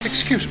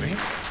Excuse me,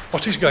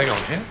 what is going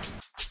on here?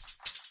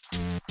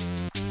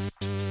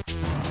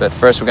 But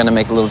first we're going to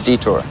make a little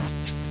detour.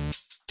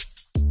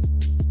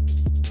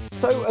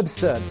 So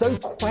absurd, so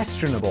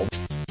questionable.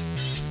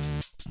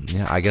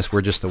 Yeah, I guess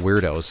we're just the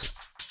weirdos.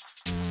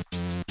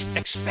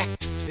 Expect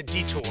the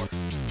detour.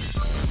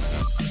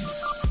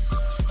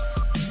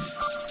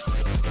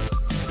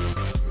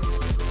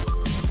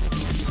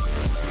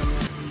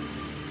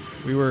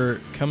 We were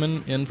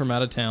coming in from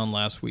out of town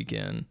last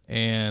weekend,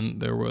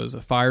 and there was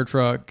a fire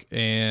truck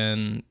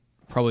and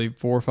probably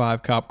 4 or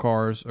 5 cop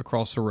cars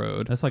across the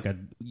road. That's like a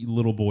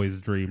little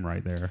boy's dream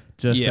right there.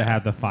 Just to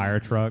have the fire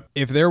truck.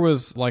 If there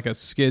was like a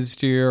skid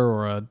steer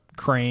or a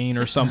crane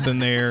or something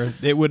there,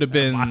 it would have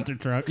been monster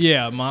truck.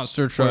 Yeah,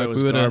 monster truck.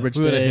 We would have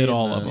hit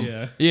all of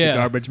them. The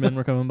garbage men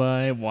were coming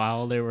by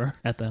while they were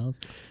at the house.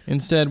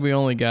 Instead, we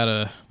only got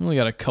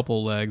a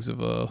couple legs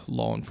of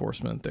law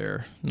enforcement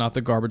there. Not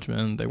the garbage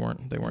men. They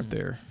weren't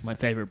there. My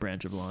favorite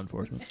branch of law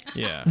enforcement.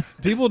 Yeah.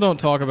 People don't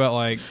talk about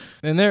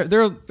and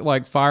they're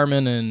like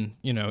firemen and,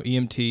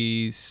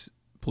 EMTs,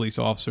 police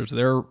officers.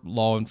 They're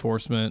law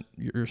enforcement,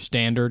 your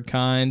standard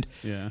kind.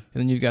 Yeah. And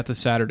then you've got the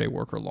Saturday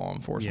worker law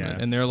enforcement,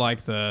 Yeah. and they're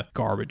like the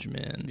garbage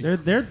men.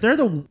 They're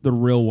the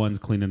real ones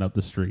cleaning up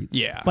the streets.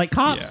 Yeah. Like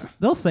cops,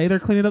 they'll say they're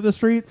cleaning up the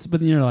streets, but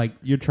then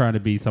you're trying to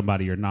be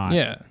somebody you're not.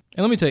 Yeah.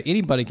 And let me tell you,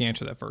 anybody can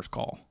answer that first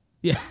call.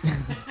 Yeah.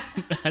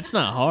 That's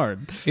not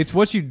hard. It's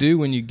what you do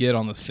when you get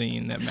on the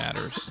scene that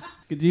matters.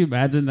 Could you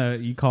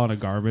imagine you calling a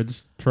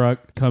garbage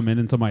truck, come in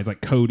and somebody's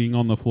like coding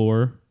on the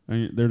floor?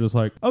 And they're just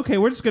like, okay,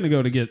 we're just going to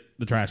go to get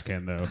the trash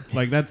can, though.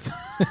 Like, that's...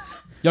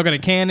 Y'all got a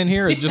can in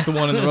here or just the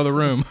one in the other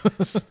room?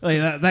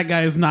 Like, that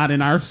guy is not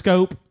in our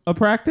scope of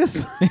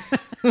practice.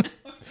 You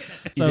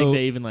think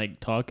they even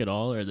talk at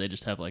all, or they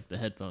just have the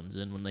headphones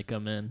in when they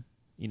come in?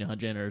 You know how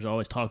janitors are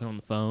always talking on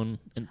the phone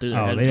and through their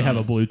headphones. They have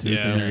a Bluetooth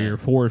in their ear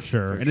for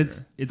sure.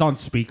 It's on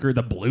speaker.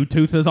 The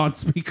Bluetooth is on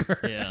speaker.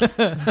 Yeah.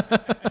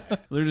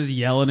 They're just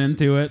yelling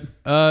into it.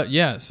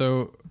 Yeah,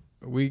 so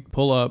we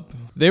pull up.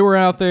 They were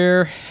out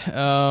there.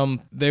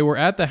 They were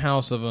at the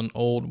house of an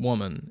old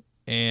woman,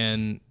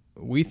 and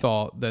we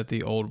thought that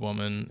the old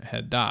woman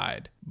had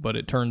died, but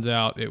it turns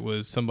out it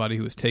was somebody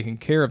who was taking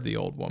care of the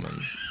old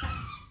woman.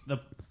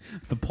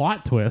 The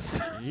plot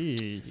twist.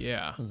 Jeez.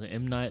 Yeah. Was it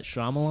M. Night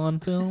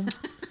Shyamalan film?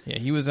 Yeah,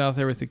 he was out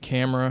there with the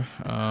camera,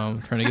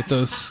 trying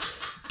to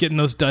getting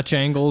those Dutch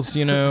angles.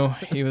 He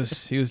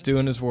was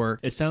doing his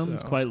work. It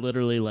sounds quite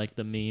literally like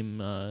the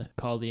meme,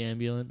 "Call the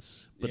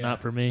ambulance," but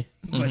not for me.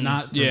 But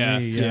not for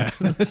me. Yeah.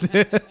 That's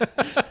it.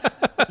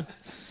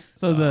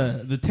 So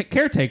the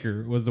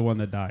caretaker was the one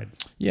that died.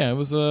 Yeah, it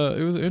was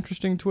an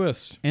interesting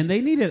twist. And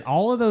they needed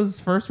all of those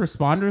first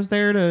responders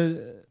there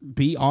to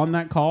be on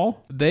that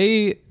call?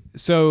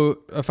 So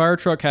a fire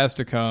truck has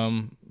to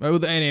come. Oh,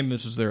 the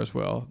ambulance is there as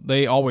well.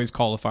 They always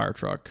call a fire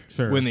truck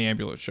when the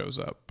ambulance shows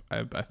up.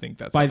 I think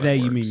that's by how that they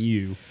works. you mean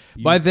you.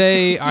 By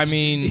they I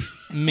mean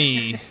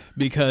me,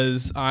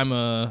 because I'm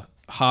a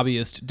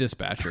hobbyist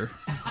dispatcher.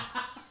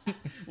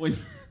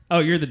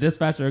 You're the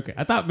dispatcher. Okay,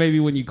 I thought maybe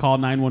when you call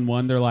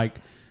 911, they're like,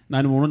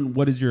 911,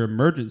 what is your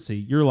emergency?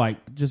 You're like,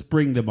 just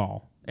bring them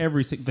all.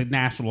 The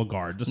National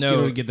Guard. Just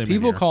get them.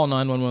 People in here. call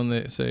 911.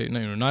 They say,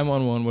 no,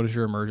 911. What is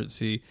your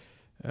emergency?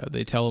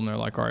 They tell them, they're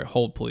like, all right,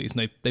 hold please,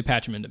 and they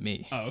patch them into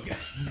me. Oh, okay.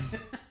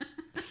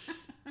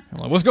 I'm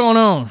like, what's going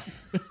on?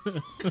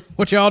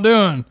 What y'all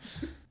doing?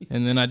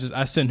 And then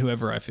I send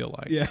whoever I feel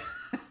like. Yeah.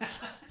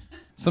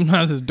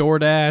 Sometimes it's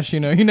DoorDash.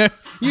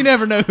 You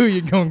never know who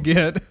you're gonna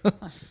get.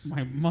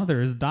 My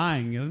mother is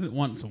dying. I didn't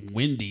want some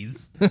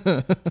Wendy's.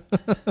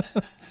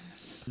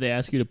 Did they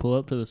ask you to pull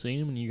up to the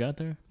scene when you got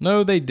there?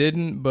 No, they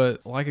didn't,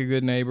 but like a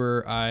good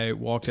neighbor, I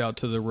walked out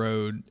to the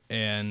road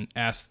and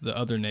asked the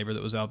other neighbor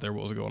that was out there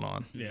what was going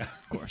on. Yeah,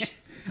 of course.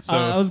 So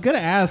I was going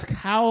to ask,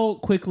 how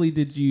quickly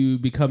did you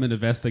become an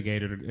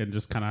investigator and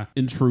just kind of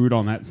intrude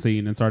on that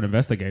scene and start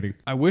investigating?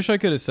 I wish I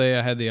could have said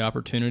I had the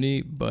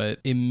opportunity, but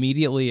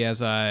immediately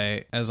as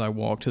I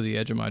walked to the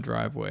edge of my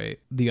driveway,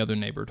 the other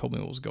neighbor told me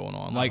what was going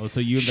on.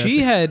 She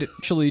had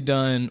actually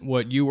done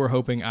what you were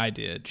hoping I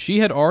did. She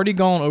had already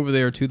gone over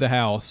there to the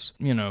house,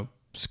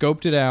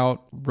 scoped it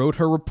out, wrote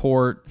her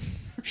report.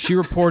 She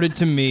reported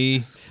to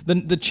me.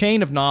 The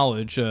chain of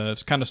knowledge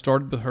kind of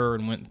started with her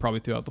and went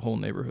probably throughout the whole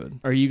neighborhood.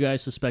 Are you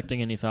guys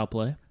suspecting any foul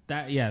play?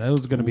 That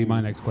was going to be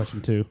my next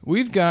question too.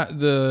 We've got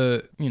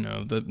the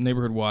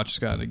neighborhood watch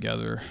gotten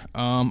together.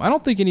 I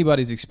don't think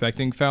anybody's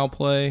expecting foul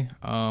play.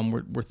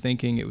 We're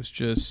thinking it was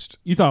just.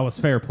 You thought it was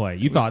fair play.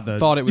 You thought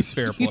it was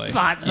fair play. You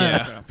thought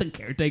the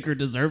caretaker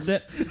deserved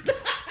it.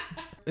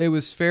 It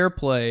was fair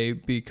play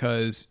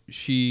because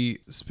she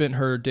spent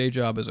her day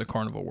job as a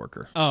carnival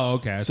worker. Oh,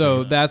 okay.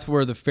 So that's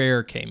where the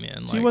fair came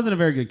in. She wasn't a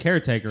very good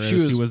caretaker.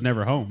 She was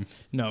never home.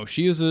 No,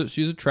 she's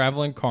a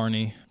traveling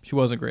carny. She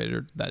wasn't great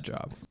at that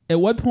job. At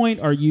what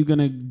point are you going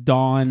to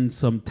don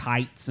some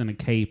tights and a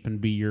cape and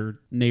be your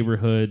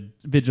neighborhood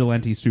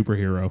vigilante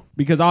superhero?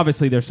 Because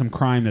obviously there's some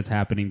crime that's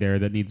happening there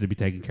that needs to be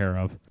taken care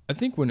of. I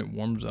think when it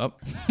warms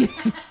up.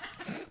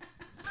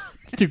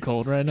 It's too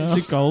cold right now.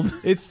 Too cold.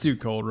 It's too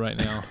cold right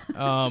now.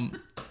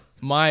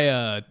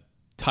 My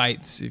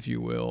tights, if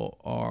you will,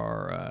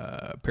 are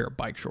a pair of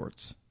bike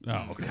shorts.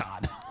 Oh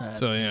God!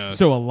 So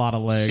show a lot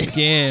of leg.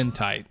 Skin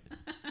tight.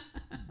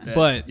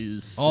 But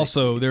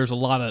also, there's a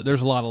lot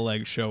of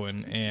legs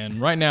showing, and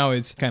right now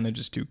it's kind of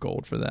just too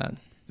cold for that.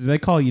 Do they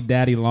call you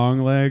Daddy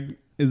Longleg?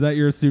 Is that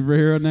your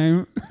superhero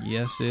name?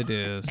 Yes, it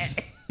is.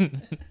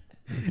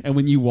 And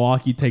when you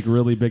walk, you take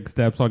really big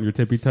steps on your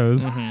tippy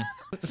toes.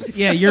 Mm-hmm.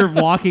 Yeah, your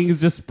walking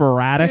is just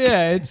sporadic.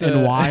 Yeah, it's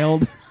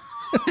wild.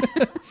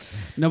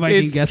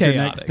 Nobody can guess chaotic.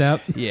 your next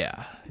step.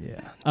 Yeah.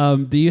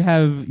 Do you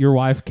have your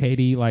wife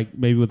Katie, like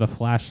maybe with a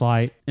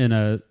flashlight and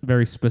a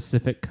very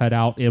specific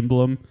cutout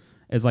emblem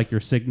as like your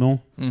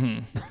signal? Mm-hmm.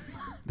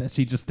 That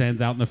she just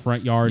stands out in the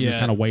front yard and just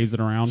kind of waves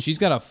it around? She's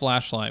got a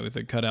flashlight with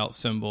a cutout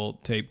symbol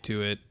taped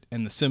to it,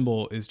 and the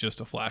symbol is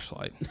just a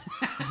flashlight.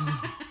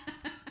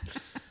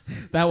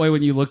 That way,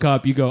 when you look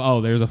up, you go,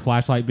 "Oh, there's a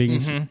flashlight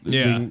being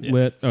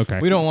lit." Okay,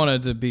 we don't want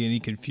it to be any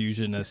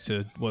confusion as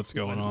to what's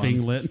going on.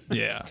 Being lit.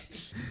 Yeah.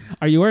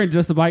 Are you wearing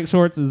just the bike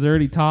shorts? Is there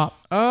any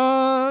top?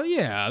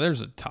 Yeah,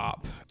 there's a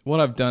top. What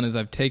I've done is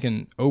I've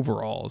taken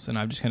overalls and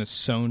I've just kind of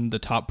sewn the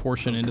top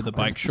portion into the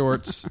bike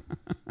shorts.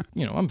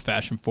 You know, I'm a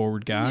fashion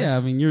forward guy. Yeah, I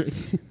mean,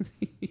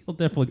 you'll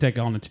definitely take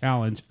on a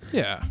challenge.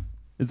 Yeah.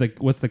 It's like,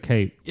 what's the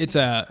cape? It's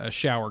a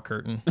shower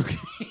curtain. Okay.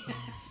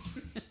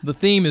 The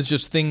theme is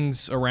just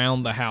things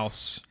around the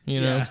house,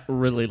 you know? It's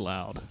really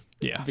loud.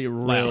 Yeah. It'd be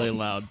really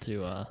loud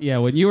to... Yeah,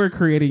 when you were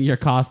creating your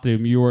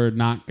costume, you were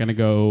not going to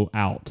go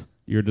out.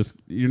 You're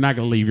not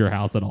going to leave your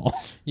house at all.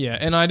 Yeah,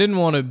 and I didn't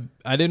want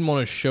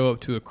to show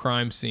up to a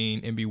crime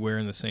scene and be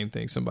wearing the same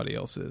thing somebody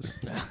else is.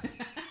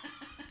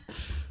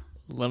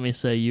 Let me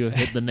say you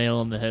hit the nail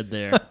on the head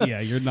there.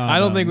 Yeah, you're not. I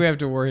don't think we have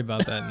to worry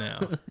about that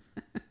now.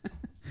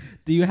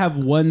 Do you have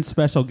one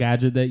special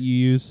gadget that you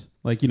use?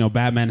 Like, you know,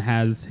 Batman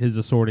has his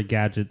assorted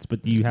gadgets,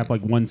 but do you have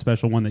like one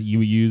special one that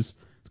you use?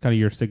 It's kind of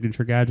your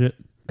signature gadget.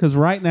 Because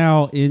right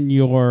now in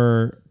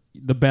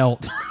the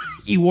belt,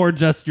 you wore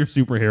just your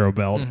superhero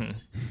belt,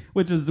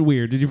 which is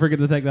weird. Did you forget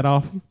to take that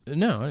off?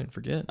 No, I didn't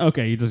forget.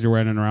 Okay, you're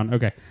wearing it around.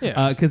 Okay,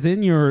 yeah. Because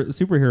in your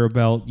superhero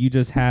belt, you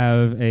just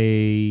have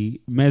a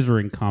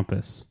measuring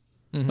compass,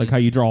 like how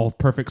you draw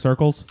perfect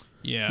circles.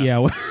 Yeah,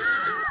 yeah.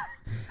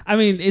 I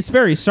mean, it's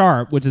very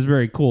sharp, which is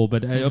very cool,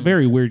 but a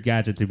very weird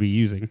gadget to be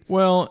using.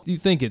 Well, you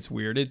think it's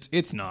weird.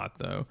 It's not,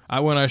 though.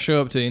 When I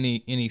show up to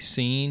any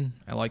scene,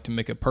 I like to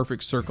make a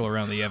perfect circle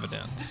around the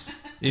evidence.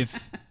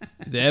 If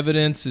the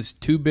evidence is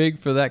too big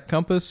for that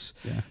compass,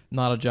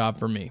 not a job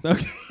for me.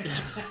 Okay.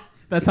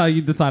 That's how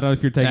you decide on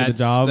if you're taking the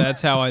job?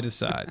 That's how I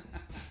decide.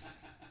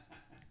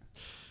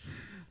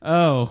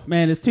 Oh,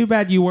 man, it's too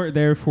bad you weren't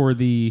there for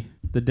the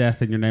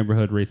death in your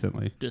neighborhood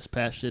recently.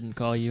 Dispatch didn't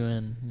call you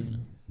in, you know.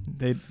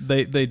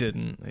 They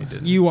didn't.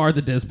 You are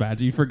the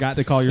dispatch. You forgot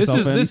to call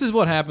yourself in. This is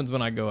what happens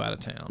when I go out of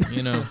town.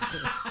 You know,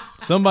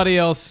 somebody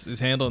else is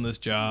handling this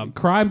job.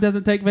 Crime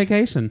doesn't take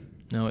vacation.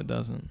 No, it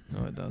doesn't.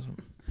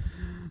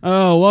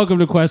 Oh, welcome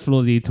to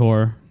Questionable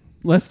Detour.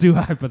 Let's do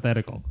a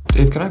hypothetical.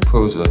 Dave, can I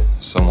pose a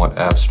somewhat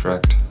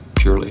abstract,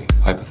 purely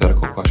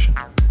hypothetical question?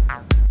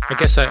 I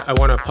guess I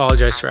want to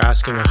apologize for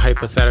asking a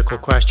hypothetical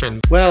question.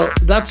 Well,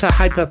 that's a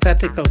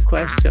hypothetical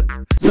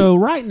question. So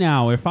right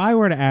now, if I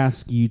were to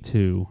ask you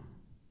to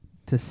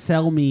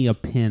sell me a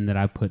pen that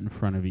I put in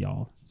front of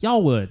y'all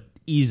would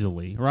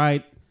easily,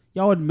 right?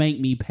 Y'all would make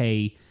me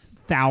pay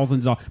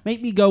thousands of dollars, make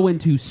me go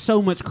into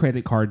so much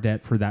credit card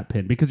debt for that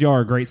pen because y'all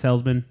are a great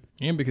salesman.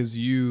 And because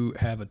you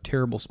have a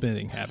terrible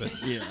spending habit.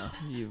 Yeah.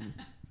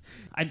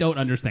 I don't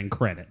understand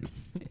credit.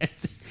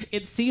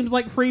 It seems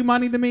like free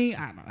money to me.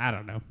 I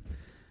don't know.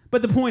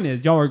 But the point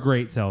is, y'all are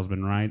great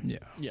salesmen, right? Yeah.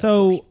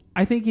 So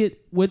I think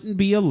it wouldn't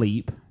be a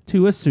leap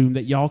to assume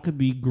that y'all could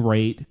be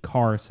great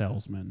car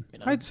salesmen.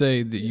 I'd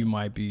say that you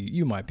might be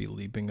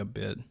leaping a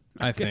bit.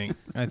 I think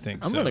I'm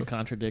going to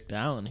contradict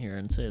Alan here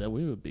and say that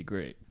we would be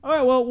great. All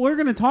right, well, we're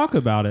going to talk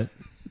about it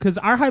because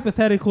our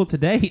hypothetical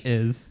today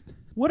is,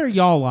 what are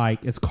y'all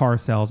like as car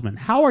salesmen?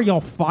 How are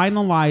y'all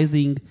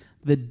finalizing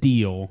the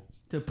deal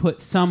to put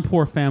some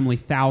poor family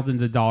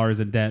thousands of dollars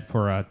in debt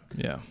for a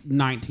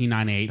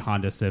 1998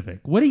 Honda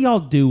Civic? What are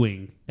y'all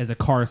doing as a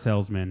car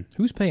salesman?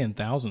 Who's paying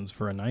thousands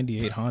for a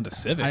 98 Honda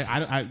Civic?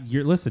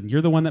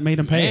 You're the one that made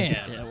him pay it.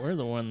 Yeah, we're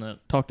the one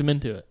that talked him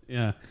into it.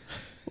 Yeah.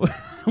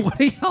 What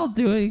are y'all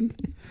doing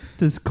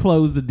to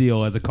close the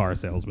deal as a car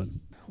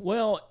salesman?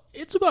 Well,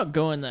 it's about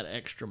going that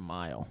extra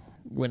mile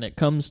when it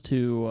comes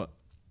to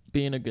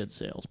being a good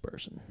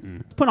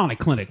salesperson. Put on a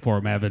clinic for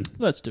him, Evan.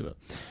 Let's do it.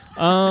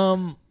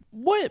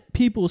 What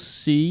people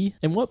see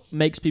and what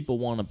makes people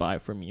want to buy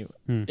from you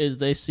is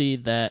they see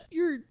that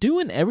you're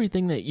doing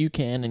everything that you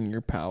can in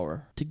your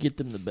power to get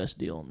them the best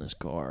deal on this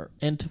car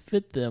and to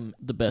fit them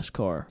the best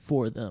car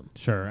for them.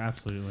 Sure,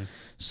 absolutely.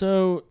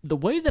 So the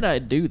way that I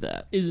do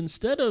that is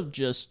instead of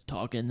just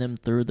talking them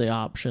through the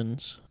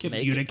options,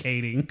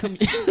 communicating,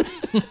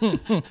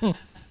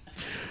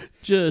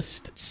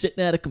 just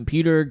sitting at a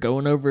computer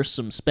going over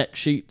some spec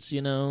sheets,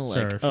 you know,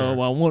 like, Sure. oh,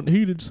 I want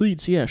heated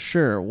seats. Yeah,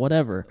 sure,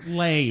 whatever.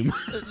 Lame.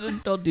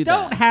 Don't do that.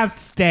 Don't have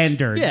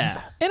standards.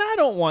 Yeah, and I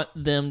don't want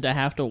them to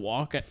have to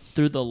walk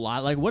through the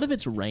lot. Like, what if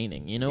it's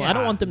raining? You know, I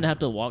don't want them to have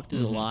to walk through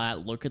the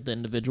lot, look at the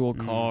individual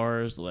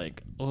cars,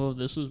 like, oh,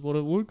 this is what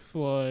it looks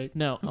like.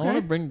 No, I want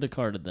to bring the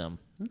car to them,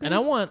 and I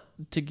want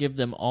to give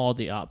them all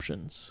the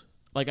options.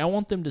 Like, I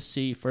want them to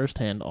see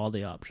firsthand all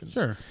the options.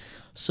 Sure.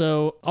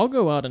 So I'll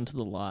go out into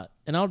the lot,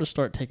 and I'll just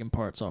start taking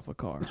parts off a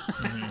car.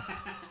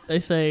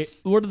 They say,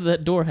 what do the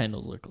door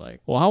handles look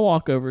like? Well, I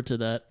walk over to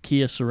that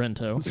Kia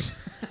Sorento,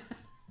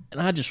 and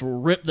I just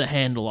rip the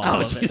handle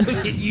off of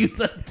it. You use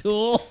a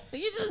tool.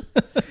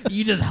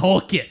 You just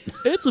Hulk it.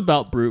 It's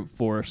about brute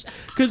force,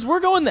 because we're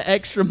going the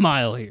extra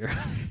mile here.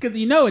 Because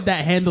you know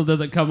that handle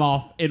doesn't come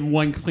off in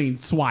one clean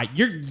swipe.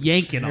 You're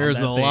yanking There's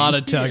on that a thing. lot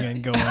of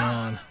tugging going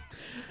on.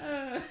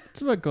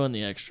 It's about going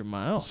the extra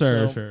mile.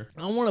 Sure, So sure.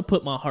 I want to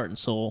put my heart and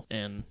soul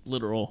and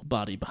literal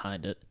body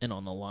behind it and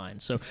on the line.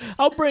 So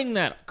I'll bring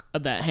that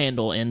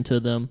handle into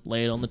them,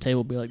 lay it on the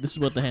table, be like, this is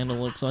what the handle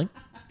looks like.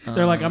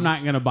 They're like, I'm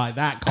not going to buy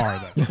that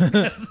car,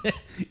 though.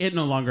 It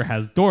no longer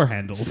has door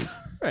handles.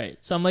 Right.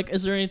 So I'm like,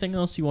 is there anything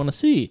else you want to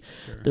see?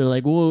 Sure. They're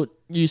like, well,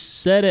 you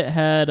said it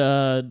had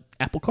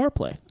Apple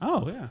CarPlay.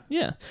 Oh, yeah.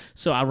 Yeah.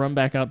 So I run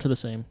back out to the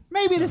same.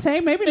 Maybe the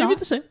same, maybe not. Maybe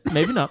the same,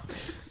 maybe not.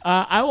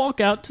 I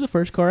walk out to the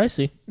first car I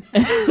see.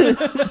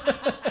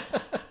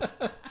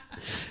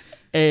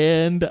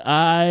 And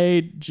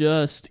I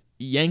just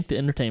yank the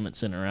entertainment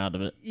center out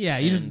of it. Yeah,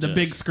 you just the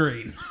big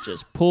screen.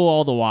 Just pull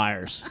all the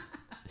wires.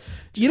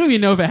 You don't even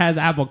know if it has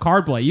Apple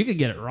CarPlay. You could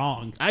get it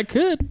wrong. I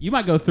could. You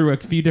might go through a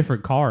few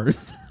different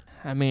cars.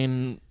 I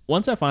mean,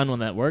 once I find one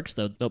that works,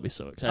 they'll be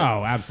so excited.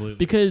 Oh, absolutely.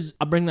 Because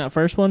I bring that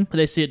first one,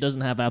 they see it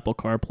doesn't have Apple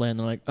CarPlay, and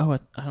they're like, oh,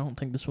 I don't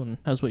think this one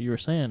has what you were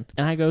saying.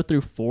 And I go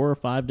through 4 or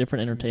 5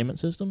 different entertainment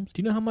systems.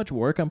 Do you know how much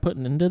work I'm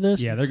putting into this?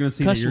 Yeah, they're going to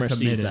see Customer that you're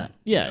committed. sees that.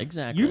 Yeah,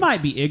 exactly. You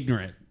might be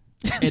ignorant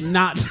and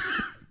not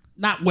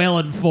well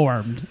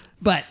informed,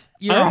 but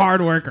you're a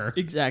hard worker.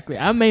 Exactly.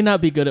 I may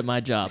not be good at my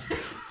job,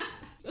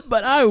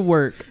 but I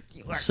work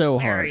so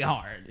hard. Very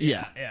hard.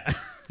 Yeah.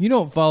 You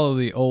don't follow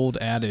the old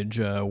adage,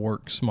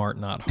 work smart,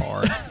 not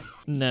hard.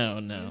 No.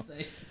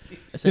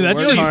 I Dude,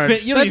 work hard.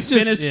 You don't That's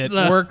even just finish it.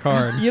 Work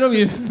hard. You don't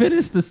even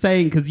finish the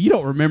saying because you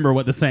don't remember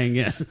what the saying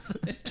is.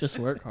 Just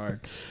work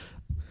hard.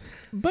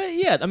 But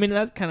yeah, I mean,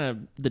 that's kind of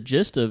the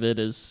gist of it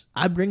is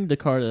I bring the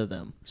car to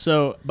them.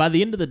 So by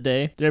the end of the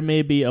day, there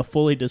may be a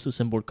fully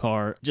disassembled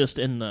car just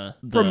in the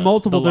From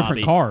multiple the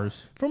different lobby.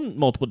 cars. From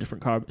multiple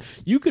different cars.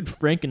 You could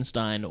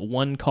Frankenstein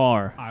one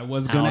car. I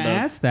was going to out of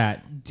ask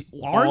that.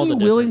 Are all you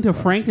the willing to different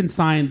cars.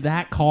 Frankenstein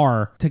that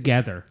car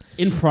together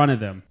in front of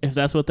them? If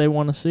that's what they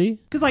want to see,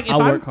 Because like,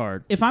 I'll work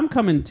hard. If I'm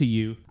coming to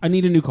you, I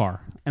need a new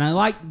car, and I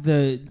like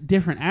the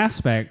different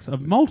aspects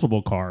of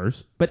multiple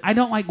cars, but I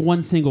don't like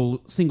one single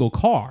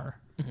car.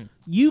 Mm-hmm.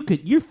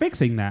 You're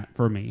fixing that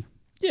for me.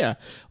 Yeah.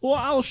 Well,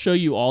 I'll show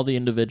you all the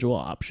individual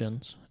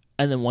options.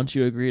 And then once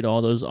you agree to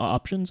all those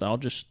options, I'll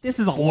just This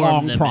is a form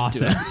long them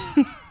process.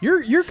 into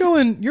You're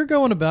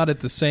going about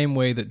it the same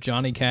way that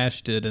Johnny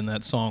Cash did in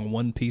that song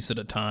 "One Piece at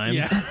a Time."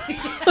 Yeah.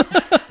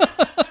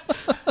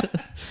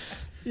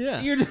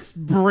 Yeah. You're just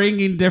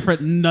bringing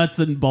different nuts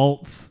and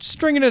bolts.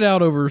 Stringing it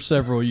out over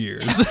several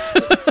years.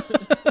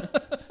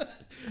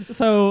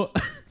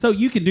 So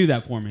you can do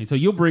that for me. So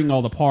you'll bring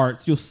all the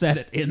parts. You'll set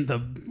it in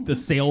the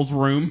sales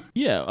room.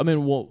 Yeah. I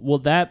mean, will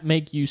that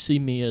make you see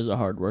me as a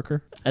hard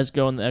worker, as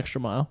going the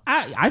extra mile?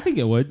 I think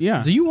it would.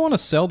 Yeah. Do you want to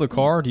sell the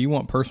car? Or do you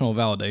want personal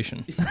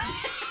validation?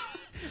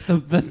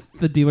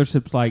 The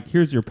dealership's like,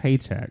 here's your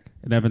paycheck,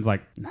 and Evan's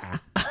like,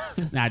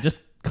 nah,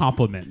 just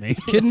compliment me.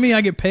 Kidding me?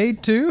 I get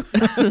paid too.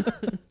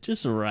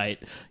 Just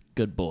right.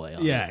 Good boy.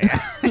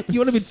 Yeah. You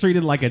want to be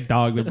treated like a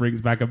dog that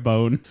brings back a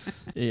bone.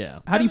 Yeah.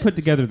 How do you put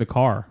together the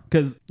car?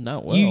 Because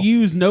Not well. you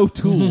use no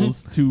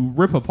tools to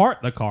rip apart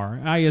the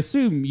car. I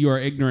assume you are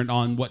ignorant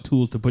on what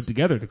tools to put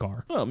together the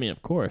car. Well, I mean,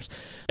 of course.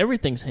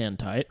 Everything's hand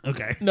tight.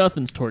 Okay.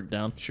 Nothing's torqued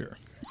down. Sure.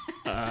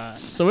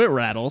 So it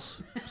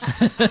rattles.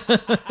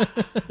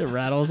 It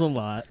rattles a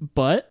lot.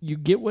 But you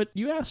get what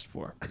you asked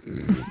for.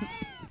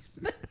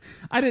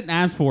 I didn't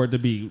ask for it to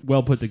be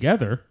well put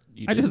together.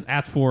 I just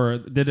asked for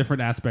the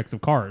different asked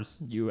of cars.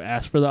 You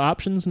asked for the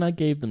options, and I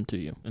gave them to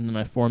you. And then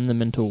I formed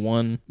them into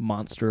one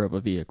monster of a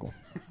vehicle.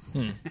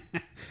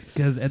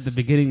 Because at the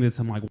beginning of this,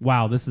 I'm like,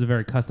 wow, this is a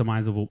very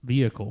customizable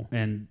vehicle.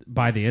 And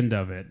by the end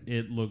of it,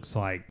 it looks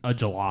like a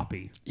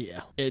jalopy.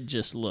 Yeah. It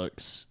just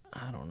looks,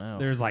 I don't know.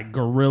 There's like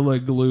Gorilla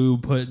Glue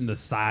putting the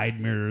side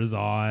mirrors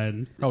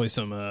on. Probably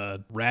some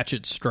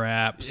ratchet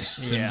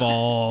straps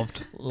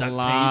involved. A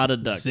lot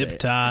of duct Zip tape.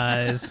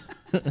 ties.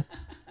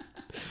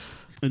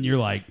 And you're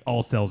like,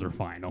 all sales are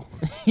final.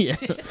 Yeah.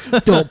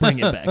 Don't bring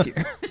it back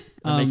here.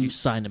 I'll make you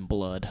sign in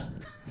blood.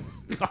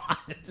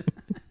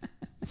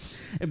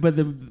 But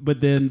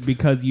then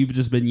because you've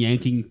just been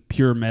yanking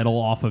pure metal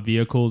off of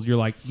vehicles, you're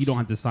like, you don't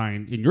have to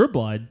sign in your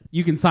blood.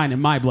 You can sign in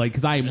my blood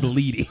because I am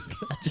bleeding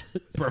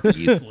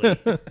profusely.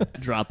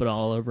 Drop it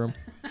all over them.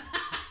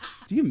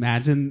 Do you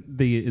imagine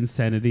the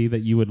insanity that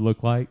you would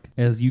look like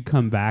as you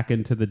come back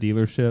into the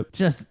dealership?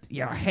 Just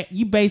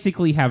you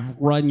basically have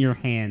run your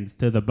hands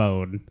to the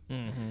bone,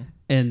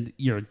 and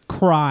you're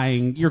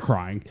crying. You're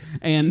crying,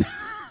 and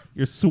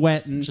you're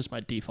sweating. It's just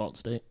my default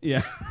state.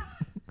 Yeah.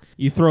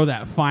 You throw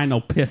that final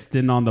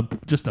piston on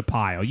just a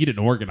pile. You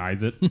didn't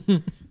organize it.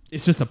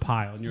 It's just a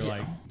pile, and you're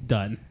like,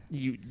 done.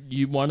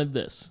 You wanted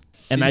this,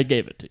 and I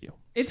gave it to you.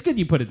 It's good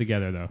you put it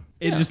together, though.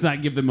 It's just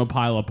not give them a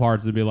pile of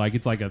parts and be like,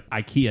 it's like an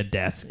IKEA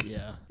desk.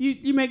 Yeah.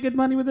 You make good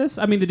money with this?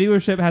 I mean, the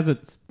dealership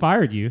hasn't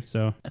fired you,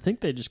 so. I think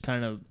they just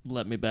kind of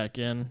let me back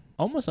in,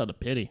 almost out of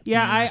pity.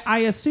 Yeah, I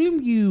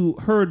assume you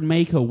heard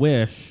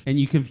Make-A-Wish, and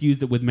you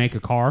confused it with Make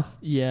a Car.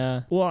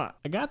 Yeah. Well,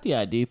 I got the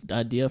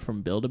idea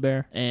from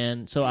Build-A-Bear,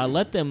 and so I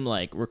let them,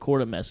 like,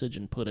 record a message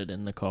and put it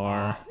in the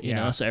car, you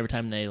know? So every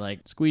time they,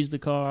 like, squeeze the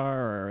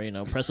car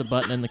or, press a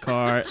button in the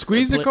car.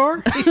 Squeeze the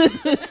car?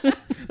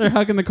 They're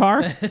hugging the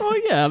car?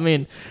 Oh, yeah. I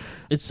mean,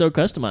 it's so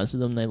customized to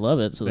them. They love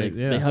it. So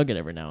they hug it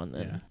every now and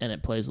then. Yeah. And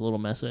it plays a little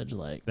message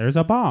like, there's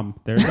a bomb.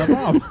 There's a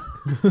bomb.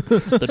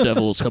 The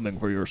devil's coming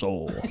for your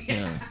soul.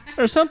 Yeah.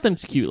 Or something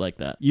cute like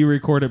that. You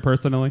record it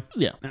personally?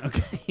 Yeah.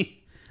 Okay.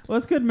 Well,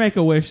 it's good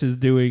Make-A-Wish is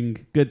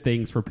doing good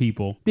things for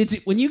people.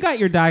 When you got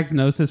your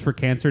diagnosis for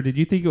cancer, did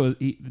you think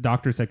the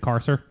doctor said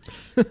cancer?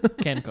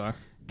 Can-car.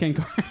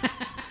 Can-car.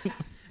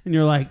 And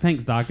you're like,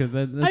 thanks, doc.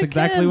 That's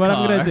exactly what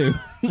I'm going to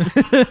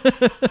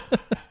do.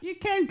 You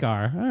can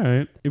car. All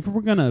right. If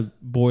we're going to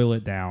boil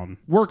it down,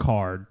 work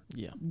hard.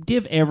 Yeah.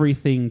 Give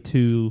everything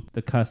to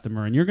the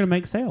customer, and you're going to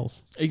make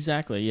sales.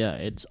 Exactly, yeah.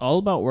 It's all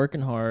about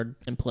working hard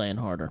and playing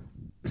harder.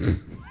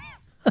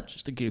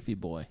 Just a goofy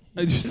boy.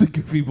 Just a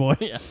goofy boy.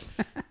 Yeah.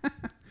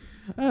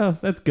 Oh,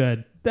 that's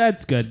good.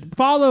 That's good.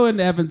 Follow in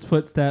Evan's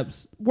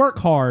footsteps. Work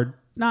hard.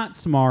 Not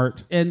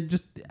smart, and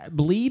just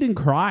bleed and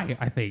cry,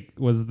 I think,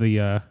 was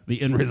the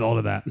end result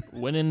of that.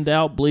 When in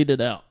doubt, bleed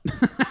it out.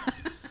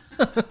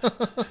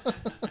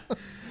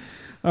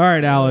 All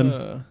right,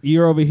 Alan.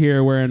 You're over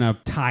here wearing a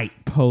tight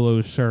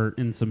polo shirt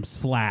and some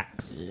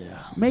slacks.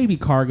 Yeah. Maybe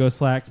cargo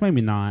slacks, maybe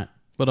not.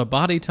 But a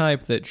body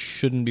type that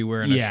shouldn't be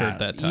wearing a shirt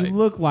that tight. You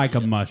look like a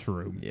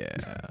mushroom. Yeah.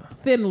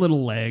 Thin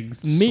little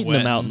legs. Meeting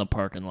them out in the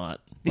parking lot.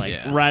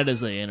 Right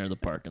as they enter the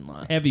parking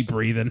lot. Heavy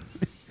breathing.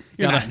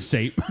 You're not in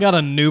shape. Got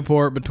a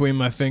Newport between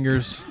my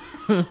fingers.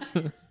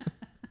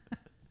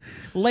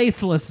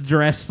 Laceless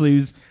dress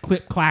shoes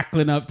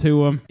clackling up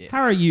to them. Yeah.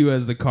 How are you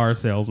as the car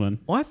salesman?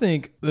 Well, I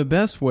think the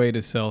best way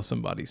to sell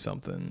somebody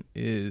something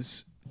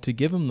is to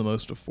give them the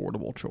most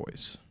affordable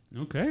choice.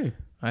 Okay.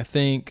 I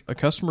think a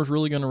customer's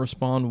really going to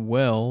respond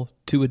well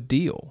to a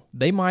deal.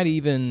 They might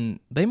even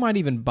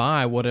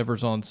buy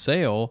whatever's on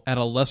sale at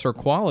a lesser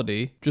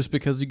quality just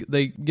because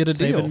they get a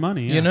deal. Saving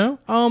money, yeah. You know?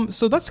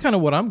 So that's kind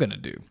of what I'm going to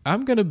do.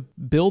 I'm going to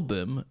build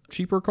them a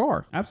cheaper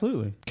car.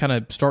 Absolutely. Kind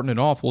of starting it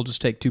off, we'll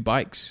just take 2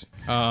 bikes.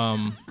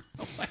 I'm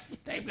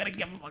going to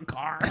give them a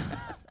car.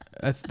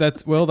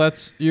 That's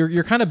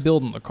you're kind of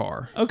building the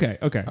car. Okay.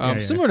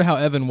 Similar to how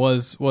Evan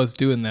was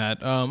doing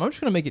that. I'm just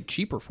gonna make it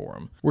cheaper for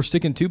him. We're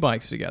sticking 2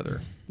 bikes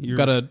together. You've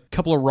got a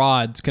couple of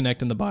rods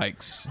connecting the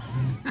bikes.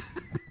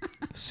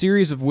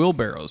 Series of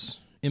wheelbarrows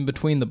in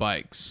between the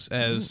bikes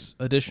as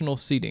additional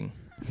seating.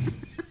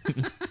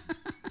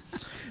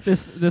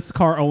 This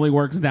car only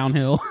works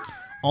downhill.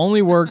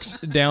 Only works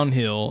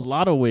downhill. A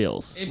lot of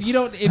wheels. If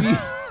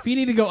you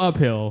need to go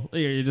uphill,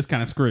 you're just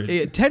kind of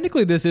screwed.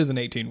 Technically, this is an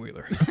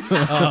 18-wheeler.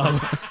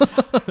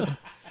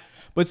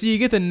 But see, you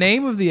get the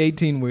name of the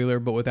 18-wheeler,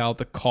 but without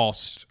the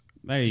cost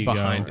there you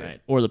behind go. it.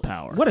 Right. Or the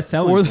power. What a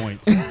selling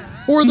point.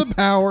 Or the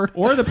power.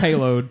 Or the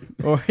payload.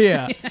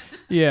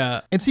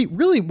 Yeah. And see,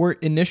 really, where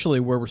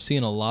we're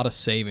seeing a lot of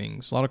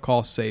savings, a lot of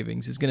cost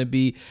savings, is going to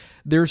be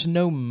there's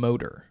no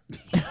motor.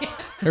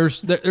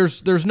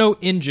 There's no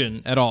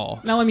engine at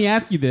all. Now let me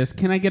ask you this: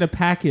 can I get a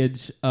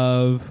package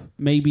of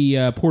maybe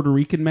a Puerto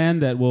Rican man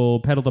that will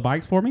pedal the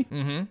bikes for me?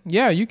 Mm-hmm.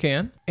 Yeah, you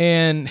can.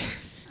 And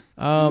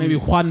maybe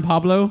Juan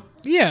Pablo.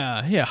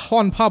 Yeah,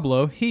 Juan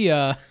Pablo.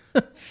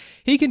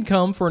 He can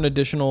come for an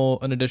additional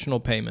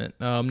payment.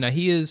 Now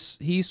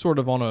he's sort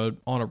of on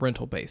a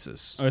rental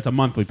basis. Oh, it's a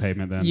monthly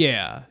payment then.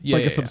 Yeah,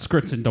 a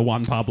subscription to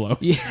Juan Pablo.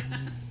 Yeah.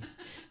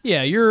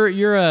 Yeah,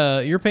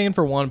 you're paying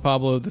for Juan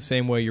Pablo the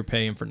same way you're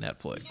paying for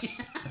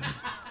Netflix.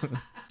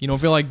 You don't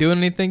feel like doing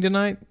anything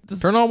tonight?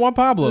 Just turn on Juan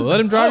Pablo. Let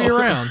him drive you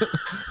around.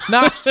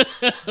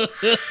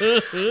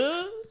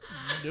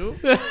 Nope.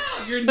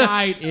 Your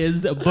night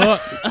is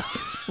booked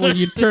when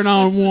you turn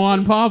on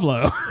Juan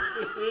Pablo.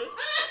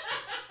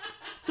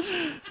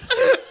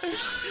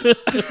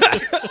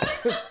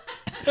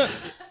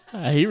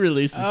 He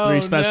releases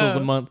 3 specials a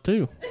month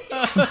too.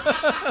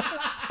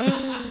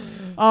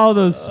 All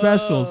those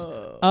specials.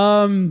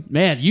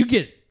 Man, you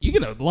get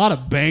a lot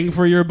of bang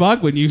for your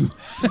buck when you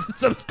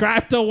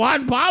subscribe to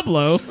Juan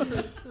Pablo.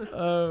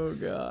 Oh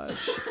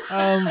gosh.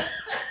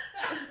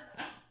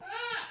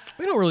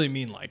 We don't really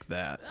mean like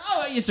that.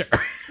 Oh, yes, sir.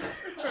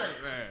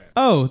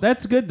 Oh,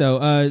 that's good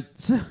though.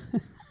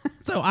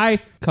 So I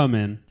come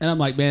in and I'm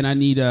like, man, I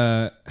need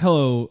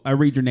hello. I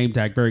read your name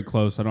tag very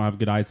close. I don't have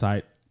good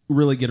eyesight.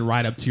 really get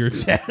right up to your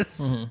chest.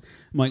 I'm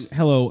like,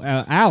 hello,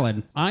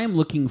 Alan. I am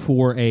looking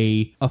for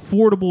a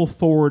affordable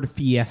Ford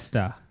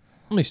Fiesta.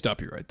 Let me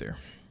stop you right there.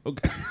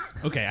 Okay.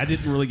 Okay, I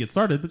didn't really get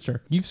started, but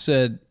sure. You've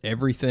said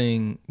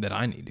everything that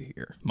I need to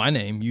hear. My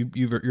name,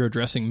 you're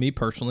addressing me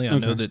personally. I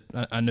know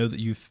that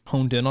you've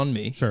honed in on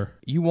me. Sure.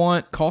 You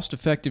want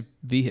cost-effective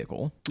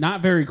vehicle.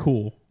 Not very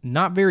cool.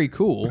 Not very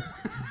cool.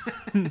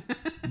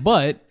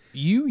 But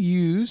you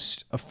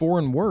used a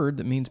foreign word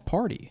that means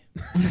party.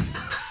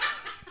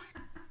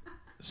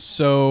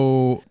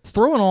 So,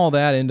 throwing all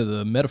that into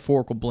the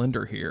metaphorical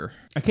blender here.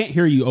 I can't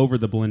hear you over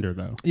the blender,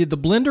 though. Yeah, the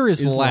blender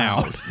is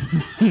loud.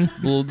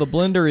 Well, the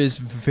blender is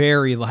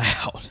very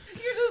loud.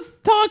 You're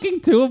just talking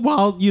to him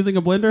while using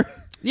a blender?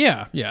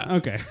 Yeah.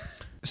 Okay.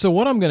 So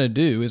what I'm going to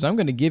do is I'm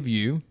going to give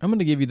you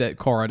that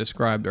car I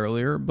described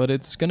earlier, but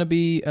it's going to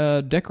be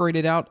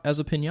decorated out as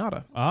a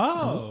piñata.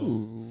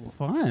 Oh,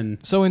 fun.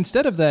 So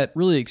instead of that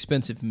really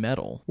expensive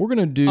metal, we're going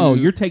to do... Oh,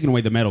 you're taking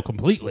away the metal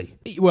completely.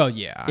 Well,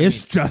 yeah.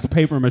 It's just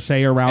paper mache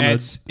around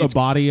the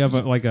body of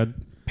a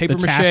paper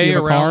mache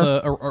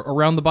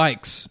around the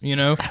bikes, you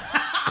know?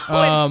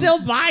 It's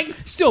still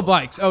bikes? Still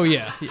bikes. Oh,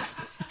 yeah.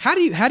 How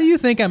do you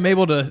think I'm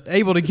able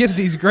to give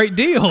these great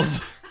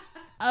deals?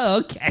 Oh,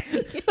 okay.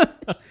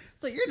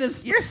 So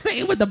you're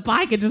staying with the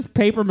bike and just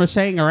paper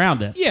macheing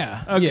around it.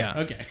 Yeah. Okay. Yeah.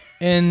 Okay.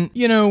 And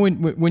you know,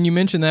 when you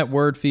mentioned that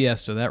word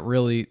Fiesta, that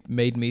really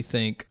made me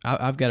think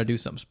I've got to do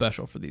something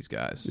special for these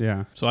guys.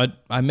 Yeah. So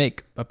I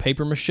make a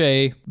paper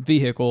mache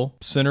vehicle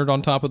centered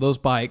on top of those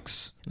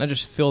bikes, and I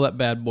just fill that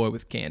bad boy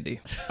with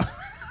candy.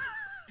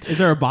 Is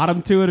there a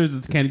bottom to it, or is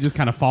it candy just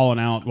kind of falling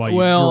out while you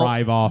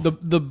drive off?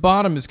 The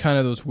bottom is kind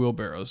of those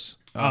wheelbarrows.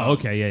 Oh,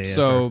 okay, yeah.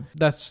 So sure.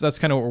 That's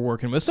kind of what we're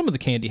working with. Some of the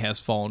candy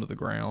has fallen to the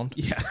ground.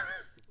 Yeah.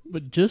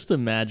 But just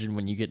imagine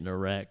when you get in a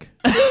wreck.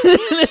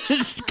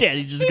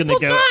 Candy's just going to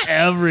go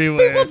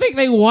everywhere. People think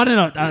they won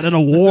an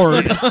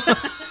award.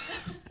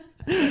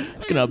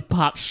 It's going to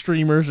pop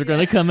streamers are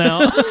going to come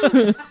out.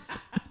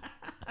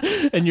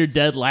 And your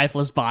dead,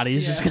 lifeless body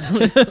is just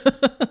going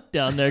to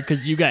down there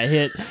because you got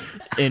hit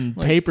in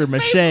paper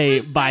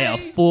mache by a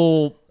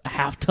full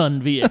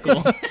half-ton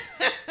vehicle.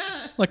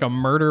 Like a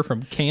murder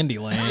from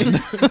Candyland.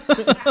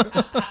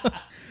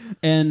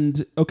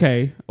 And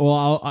okay,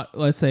 well,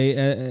 let's say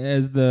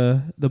as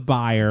the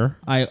buyer,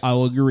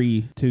 I'll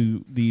agree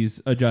to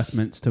these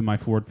adjustments to my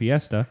Ford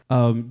Fiesta.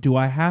 Do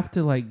I have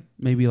to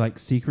maybe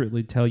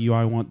secretly tell you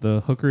I want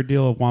the hooker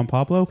deal of Juan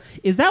Pablo?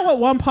 Is that what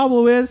Juan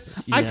Pablo is?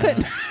 Yeah. I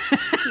couldn't.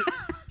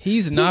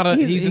 He's not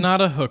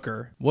a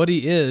hooker. What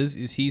he is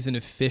he's an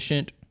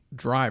efficient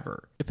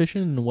driver.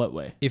 Efficient in what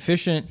way?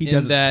 Efficient he in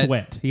doesn't that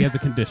sweat. He has a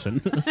condition.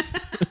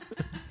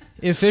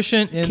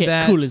 Efficient in Can't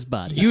that cool his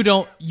body. you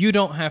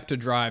don't have to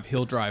drive,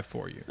 he'll drive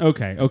for you.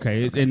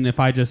 Okay. And if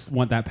I just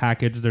want that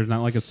package, there's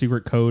not a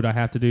secret code I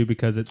have to do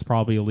because it's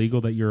probably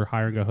illegal that you're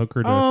hiring a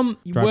hooker to drive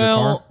your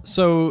car?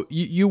 So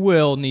you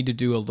will need to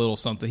do a little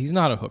something. He's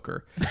not a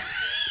hooker.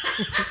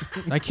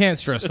 I can't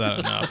stress that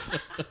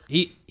enough.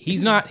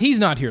 He's not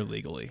here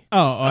legally.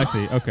 Oh, I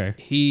see. Okay.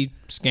 He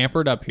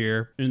scampered up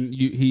here. And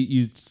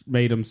you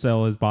made him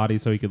sell his body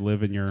so he could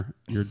live in your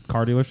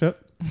car dealership?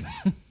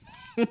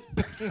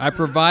 I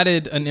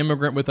provided an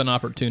immigrant with an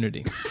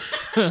opportunity.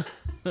 But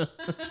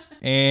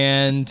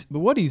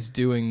what he's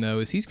doing, though,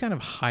 is he's kind of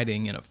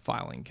hiding in a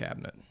filing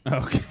cabinet.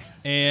 Okay.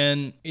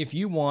 And if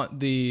you want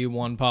the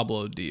Juan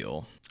Pablo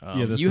deal,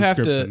 the you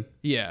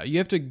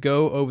have to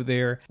go over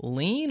there,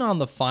 lean on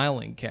the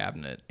filing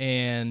cabinet,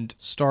 and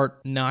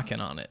start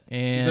knocking on it.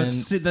 And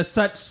the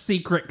such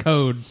secret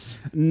code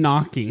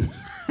knocking.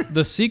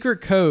 The secret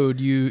code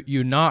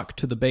you knock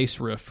to the bass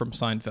riff from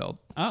Seinfeld.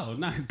 Oh,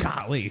 nice.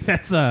 Golly,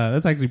 that's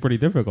actually pretty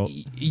difficult.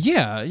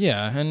 Yeah,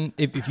 and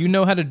if you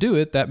know how to do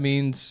it, that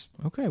means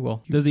okay.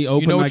 Well, does he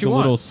open a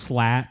little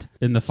slat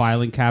in the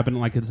filing cabinet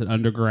like it's an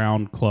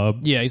underground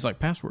club? Yeah, he's like,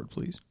 password,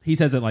 please. He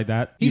says it like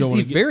that. He's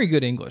very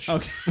good English.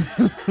 Okay.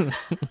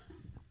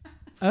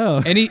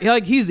 Oh, and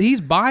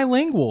he's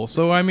bilingual,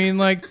 so I mean,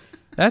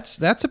 that's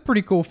a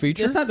pretty cool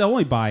feature. It's not the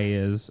only bi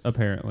is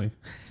apparently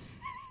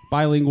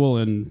bilingual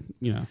and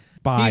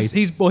bi.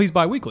 He's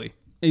biweekly.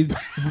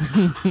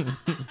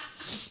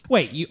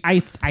 Wait,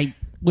 I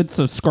would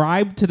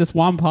subscribe to this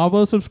Juan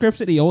Pablo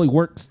subscription. He only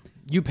works.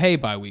 You pay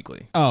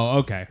biweekly. Oh,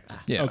 okay.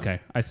 Yeah.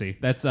 Okay, I see.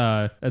 That's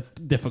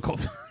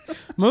difficult.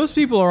 Most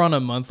people are on a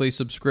monthly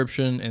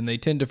subscription, and they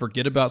tend to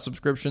forget about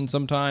subscriptions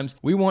sometimes.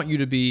 We want you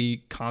to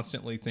be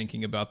constantly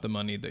thinking about the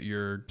money that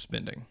you're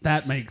spending.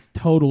 That makes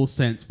total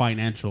sense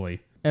financially.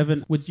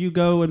 Evan, would you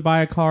go and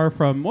buy a car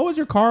from, what was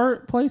your car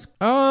place?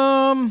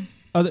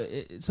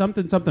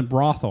 Something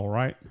brothel,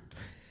 right?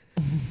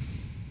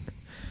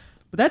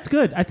 But that's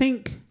good. I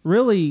think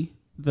really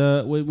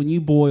when you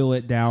boil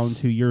it down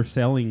to your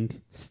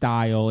selling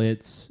style,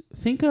 it's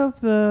think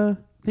of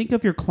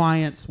your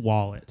client's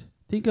wallet.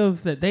 Think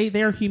of that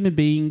they're human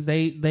beings.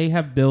 They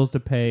have bills to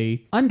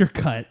pay.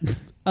 Undercut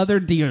other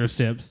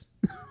dealerships.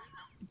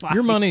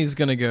 Your money's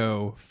gonna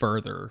go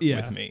further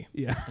with me.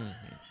 Yeah.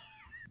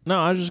 No,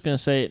 I was just going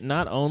to say,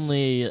 not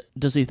only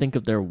does he think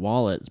of their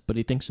wallets, but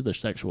he thinks of their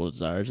sexual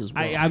desires as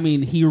well. I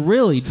mean, he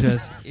really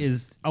just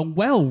is a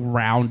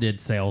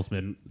well-rounded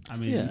salesman. I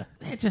mean,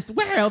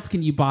 where else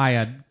can you buy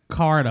a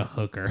car at a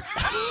hooker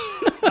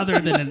other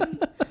than in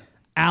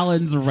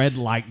Allen's red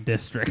light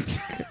district?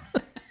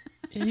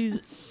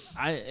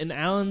 And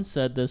Alan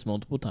said this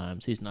multiple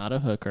times. He's not a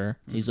hooker.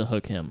 He's a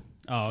hook him.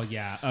 Oh,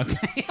 yeah.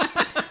 Okay.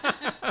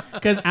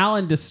 Because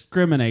Alan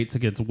discriminates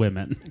against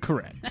women.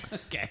 Correct.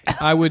 Okay.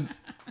 I would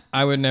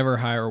never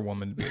hire a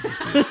woman to be at this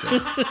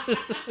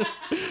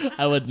dealership.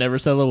 I would never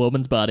sell a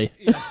woman's body.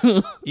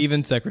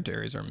 Even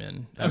secretaries are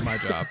men at my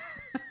job.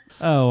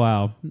 Oh,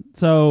 wow.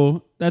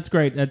 So that's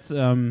great. That's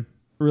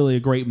really a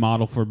great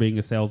model for being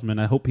a salesman.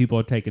 I hope people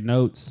are taking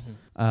notes.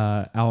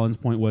 Alan's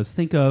point was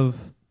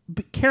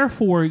care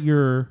for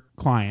your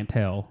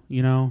clientele,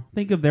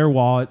 think of their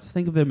wallets,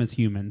 think of them as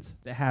humans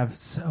that have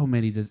so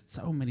many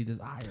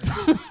desires.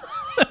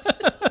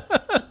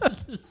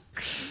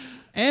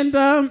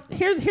 And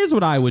here's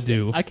what I would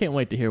do. I can't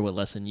wait to hear what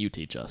lesson you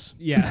teach us.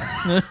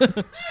 Yeah.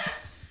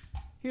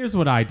 Here's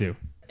what I do.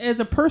 As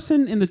a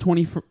person in the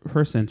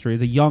 21st century,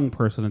 as a young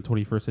person in the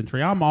 21st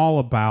century, I'm all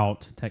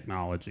about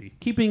technology,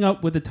 keeping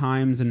up with the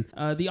times, and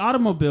the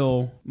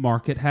automobile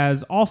market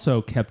has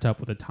also kept up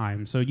with the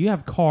times. So you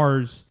have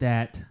cars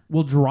that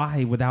will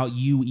drive without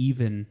you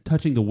even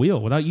touching the wheel,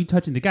 without you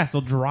touching the gas.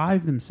 They'll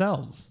drive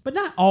themselves. But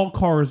not all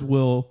cars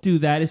will do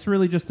that. It's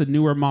really just the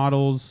newer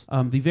models,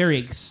 the very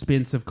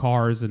expensive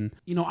cars. And,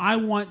 I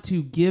want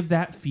to give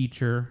that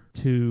feature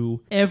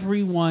to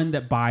everyone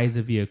that buys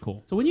a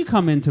vehicle. So when you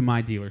come into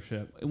my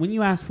dealership, when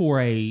you ask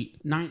for a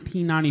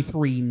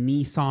 1993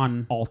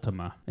 Nissan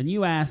Altima, and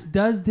you ask,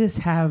 does this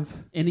have,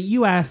 and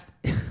you asked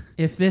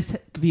if this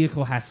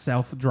vehicle has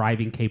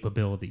self-driving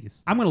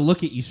capabilities, I'm going to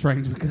look at you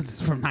strange because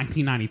it's from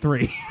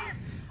 1993.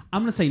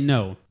 I'm going to say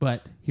no,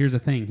 but here's the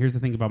thing. Here's the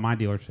thing about my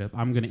dealership.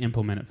 I'm going to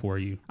implement it for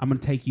you. I'm going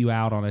to take you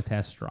out on a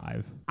test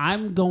drive.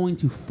 I'm going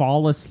to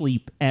fall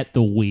asleep at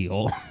the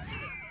wheel.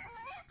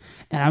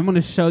 And I'm going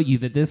to show you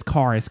that this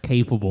car is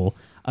capable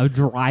of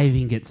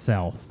driving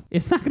itself.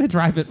 It's not going to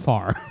drive it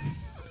far.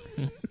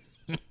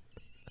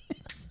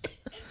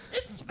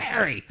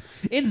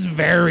 It's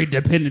very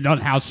dependent on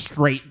how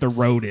straight the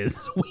road is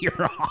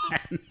we're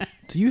on.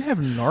 Do you have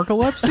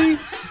narcolepsy?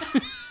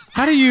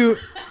 How do you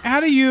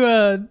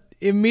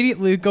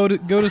immediately go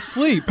to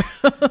sleep?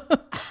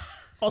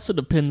 Also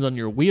depends on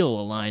your wheel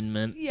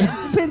alignment.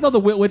 Yeah, it depends on the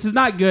wheel, which is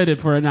not good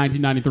for a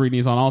 1993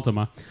 Nissan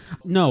Altima.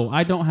 No,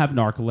 I don't have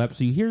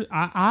narcolepsy. Here,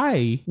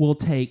 I will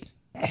take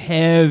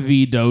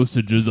heavy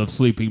dosages of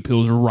sleeping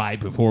pills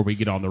right before we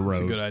get on the road.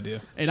 That's a good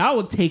idea. And I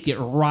will take it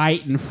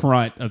right in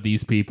front of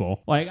these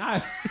people.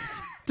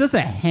 Just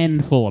a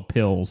handful of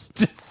pills.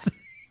 Just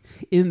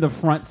in the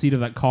front seat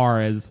of that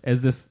car as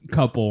this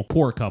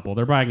poor couple.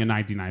 They're buying a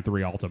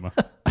 1993 Altima.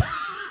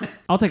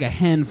 I'll take a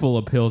handful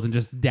of pills and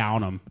just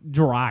down them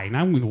dry,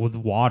 not with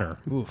water.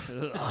 Oof.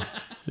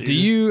 Do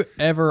you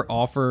ever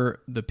offer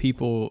the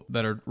people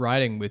that are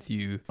riding with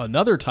you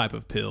another type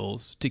of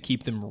pills to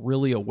keep them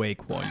really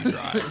awake while you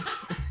drive?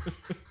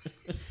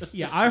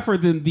 Yeah, I offer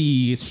them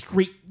the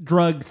street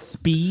drug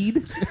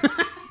speed.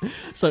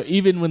 So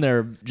even when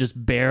they're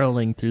just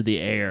barreling through the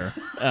air,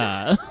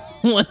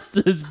 once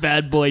this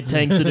bad boy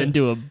tanks it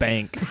into a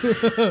bank,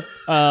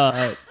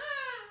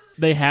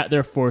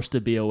 they're forced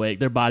to be awake.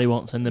 Their body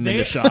won't send them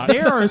into shock.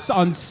 They are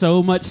on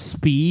so much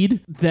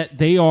speed that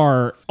they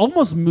are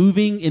almost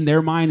moving in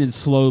their mind in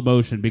slow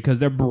motion because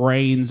their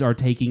brains are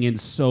taking in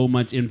so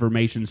much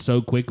information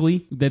so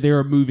quickly that they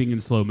are moving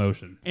in slow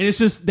motion. And it's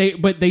just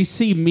they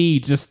see me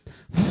just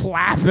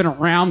flapping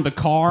around the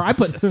car. I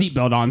put the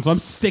seatbelt on, so I'm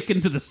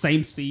sticking to the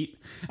same seat.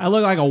 I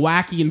look like a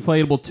wacky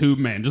inflatable tube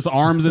man, just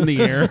arms in the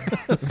air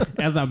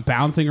as I'm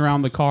bouncing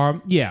around the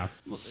car. Yeah.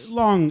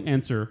 Long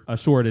answer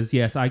short is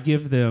yes, I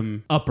give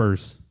them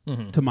uppers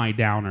to my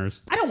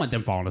downers. I don't want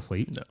them falling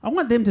asleep. No. I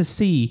want them to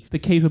see the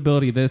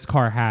capability this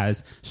car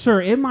has.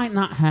 Sure, it might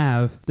not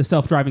have the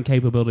self-driving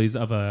capabilities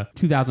of a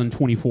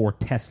 2024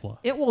 Tesla.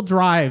 It will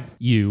drive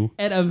you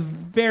at a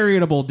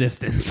variable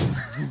distance,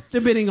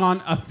 depending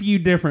on a few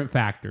different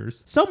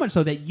factors. So much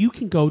so that you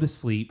can go to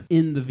sleep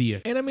in the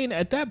vehicle. And I mean,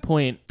 at that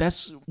point,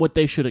 that's what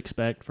they should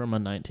expect from a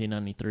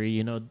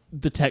 1993.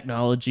 The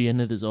technology in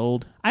it is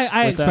old.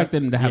 I expect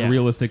them to have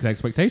realistic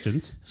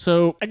expectations.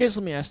 So I guess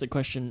let me ask the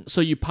question.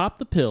 So you pop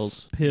the pills.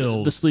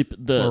 The sleep.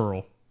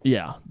 Plural.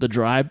 Yeah, the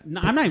drive.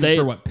 No, I'm not even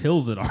sure what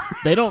pills it are.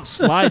 They don't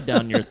slide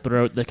down your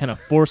throat. They kind of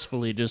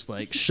forcefully just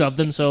shove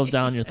themselves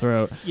down your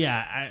throat.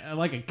 Yeah, I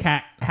like a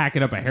cat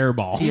hacking up a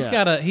hairball. He's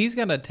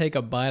gotta take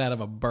a bite out of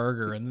a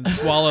burger and then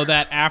swallow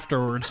that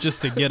afterwards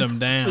just to get him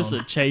down. Just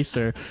a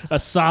chaser, a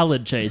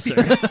solid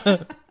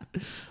chaser.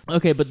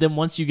 Okay, but then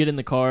once you get in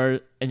the car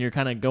and you're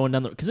kind of going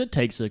down because it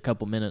takes a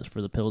couple minutes for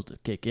the pills to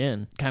kick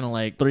in. Kind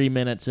of 3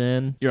 minutes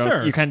in,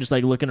 you're kind of just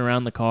looking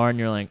around the car and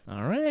you're like,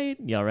 all right,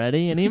 y'all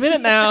ready? Any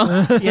minute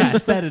now. Yeah,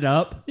 set it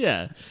up.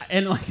 Yeah,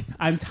 and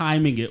I'm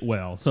timing it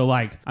well. So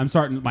my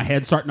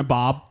head's starting to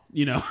bob,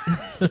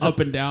 up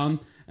and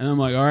down. And I'm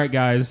like, all right,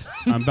 guys,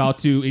 I'm about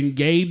to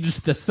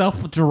engage the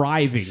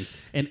self-driving.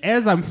 And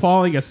as I'm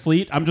falling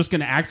asleep, I'm just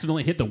going to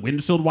accidentally hit the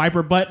windshield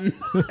wiper button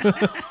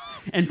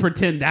and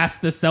pretend that's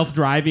the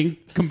self-driving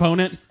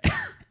component.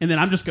 And then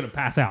I'm just going to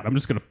pass out. I'm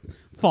just going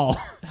to fall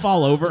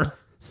over,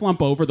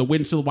 slump over. The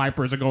windshield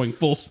wipers are going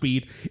full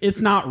speed. It's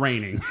not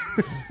raining.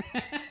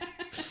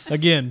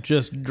 Again,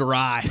 just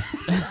dry.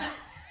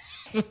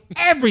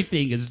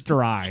 Everything is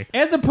dry.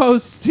 As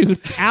opposed to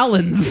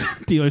Alan's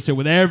dealership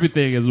with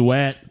everything is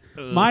wet.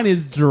 Mine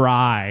is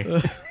dry.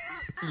 A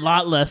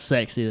lot less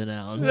sexy than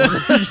Alan's.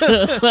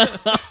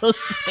 I'll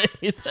say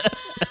that.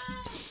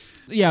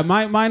 Yeah,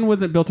 mine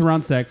wasn't built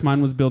around sex.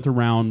 Mine was built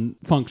around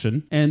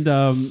function. And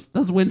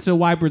those windshield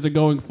wipers are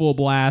going full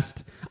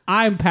blast.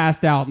 I'm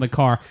passed out in the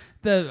car.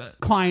 The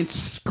client's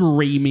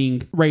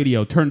screaming.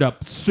 Radio turned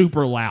up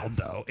super loud,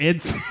 though.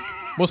 It's...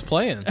 What's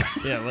playing?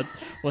 Yeah,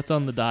 what's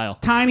on the dial?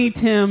 Tiny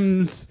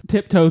Tim's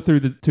Tiptoe Through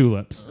the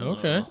Tulips.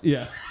 Okay.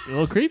 Yeah. A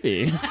little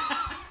creepy.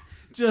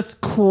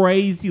 Just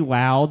crazy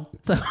loud.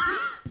 So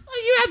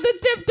you have the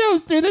Tiptoe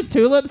Through the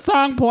Tulips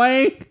song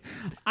playing?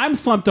 I'm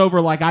slumped over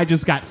like I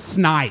just got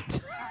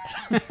sniped.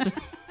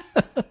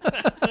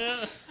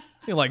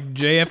 You're like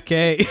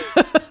JFK.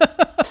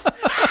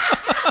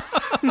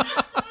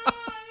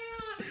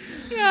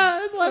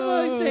 Yeah, it's like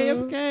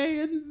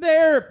JFK, and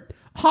they're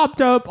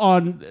hopped up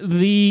on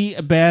the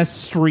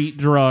best street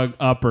drug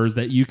uppers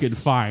that you can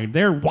find.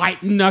 They're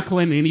white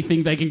knuckling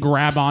anything they can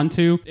grab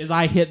onto. As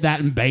I hit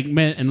that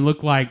embankment and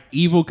look like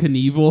Evel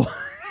Knievel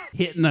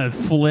hitting a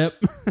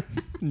flip.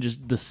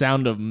 Just the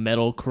sound of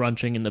metal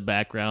crunching in the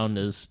background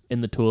as In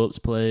the Tulips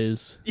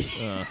plays.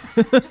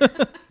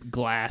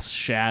 Glass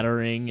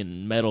shattering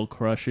and metal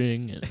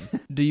crushing. And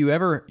Do you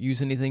ever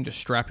use anything to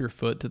strap your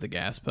foot to the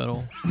gas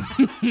pedal?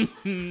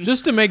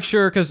 Just to make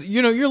sure, because,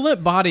 you know, your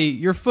limp body,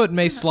 your foot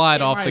may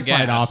slide off the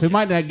gas. It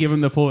might not give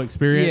him the full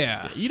experience.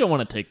 Yeah. you don't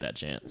want to take that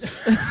chance.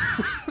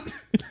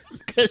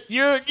 Because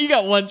you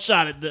got one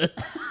shot at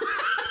this.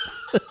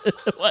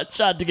 One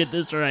shot to get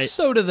this right.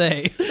 So do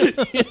they.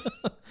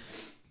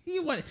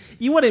 You want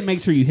to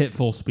make sure you hit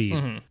full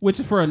speed, which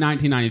is for a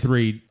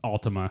 1993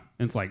 Altima.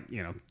 It's like,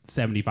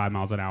 75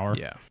 miles an hour.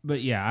 Yeah.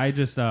 But yeah, I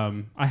just I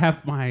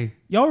have my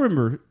y'all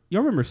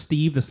remember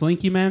Steve the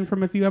Slinky Man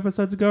from a few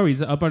episodes ago?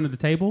 He's up under the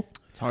table.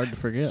 It's hard to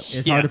forget.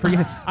 It's hard to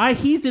forget.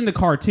 He's in the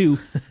car too.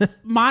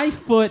 My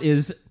foot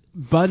is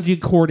bungee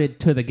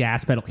corded to the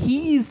gas pedal.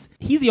 He's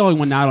the only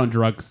one not on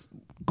drugs.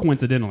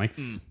 Coincidentally,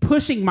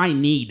 pushing my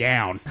knee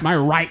down, my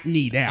right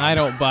knee down. I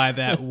don't buy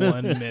that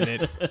 1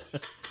 minute.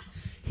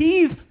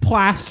 He's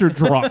plaster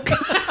drunk.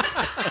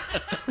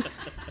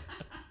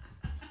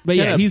 But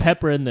yeah, he's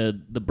peppering the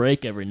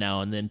brake every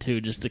now and then too,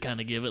 just to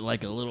kind of give it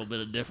like a little bit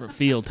of different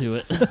feel to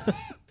it.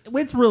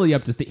 It's really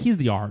up to Steve. He's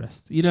the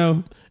artist,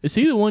 Is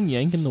he the one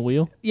yanking the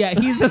wheel? Yeah,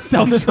 he's the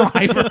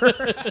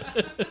self-driver.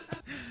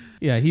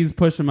 Yeah, he's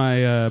pushing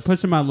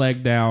my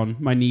leg down,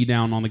 my knee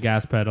down on the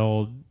gas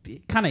pedal,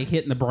 kind of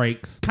hitting the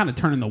brakes, kind of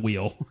turning the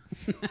wheel.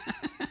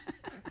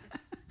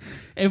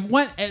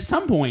 At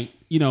some point,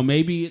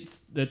 maybe it's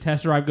the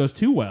test drive goes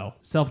too well,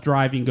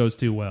 self-driving goes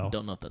too well.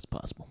 Don't know if that's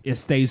possible. It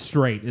stays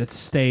straight. It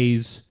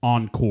stays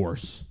on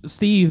course.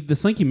 Steve, the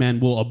Slinky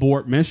Man, will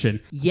abort mission,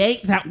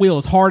 yank that wheel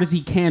as hard as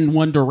he can in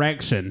one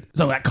direction,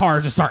 so that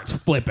car just starts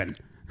flipping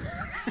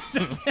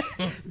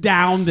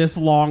down this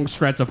long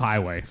stretch of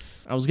highway.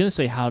 I was going to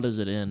say, how does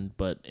it end,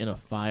 but in a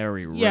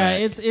fiery wreck. Yeah,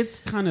 it's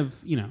kind of,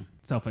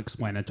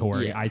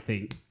 self-explanatory, I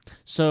think.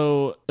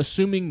 So,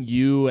 assuming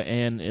you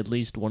and at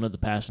least one of the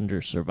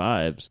passengers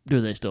survives,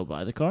 do they still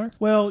buy the car?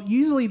 Well,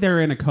 usually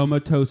they're in a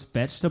comatose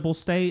vegetable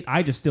state.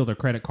 I just steal their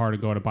credit card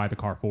and go to buy the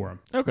car for them.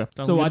 Okay.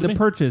 So the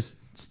purchase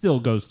still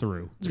goes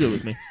through. It's good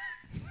with me.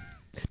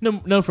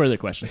 No further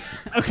questions.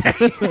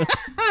 Okay.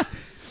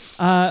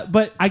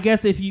 But I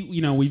guess if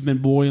we've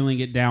been boiling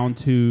it down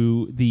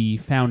to the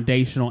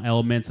foundational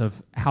elements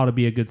of how to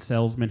be a good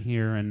salesman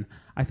here, and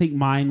I think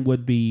mine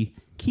would be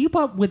keep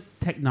up with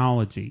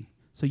technology.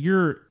 So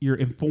you're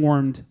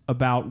informed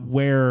about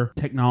where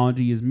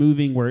technology is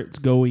moving, where it's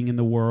going in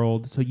the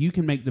world, so you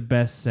can make the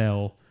best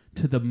sell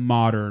to the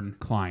modern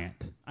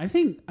client. I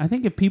think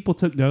if people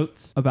took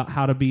notes about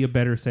how to be a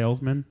better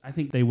salesman, I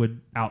think they would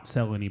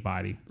outsell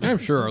anybody. I'm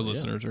sure our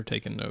listeners are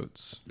taking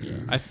notes.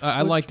 Yeah.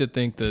 I like to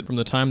think that from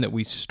the time that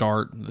we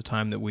start, the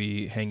time that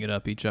we hang it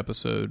up each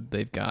episode,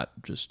 they've got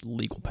just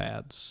legal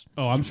pads.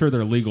 Oh, I'm sure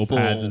their legal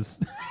pads is...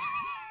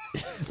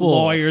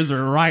 Lawyers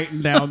are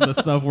writing down the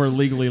stuff we're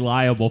legally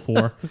liable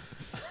for.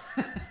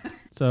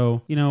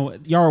 So, y'all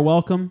are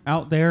welcome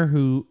out there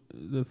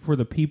for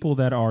the people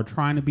that are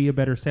trying to be a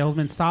better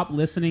salesman. Stop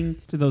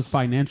listening to those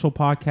financial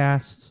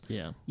podcasts.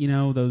 Yeah.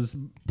 Those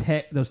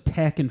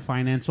tech and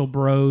financial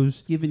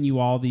bros giving you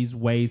all these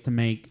ways to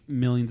make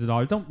millions of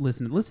dollars. Don't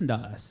listen to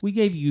us. We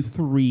gave you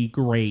 3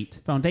 great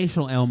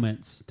foundational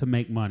elements to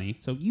make money.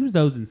 So use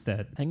those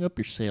instead. Hang up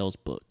your sales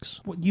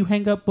books. What, you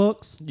hang up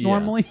books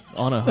normally?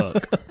 On a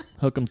hook.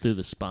 Hook them through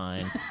the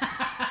spine.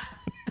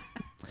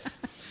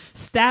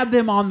 Stab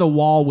them on the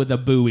wall with a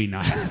Bowie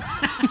knife.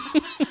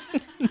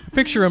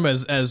 Picture them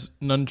as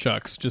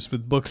nunchucks, just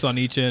with books on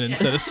each end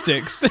instead of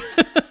sticks.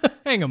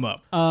 Hang them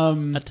up.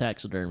 I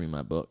taxidermy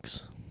my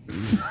books.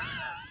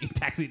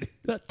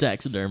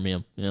 Taxidermy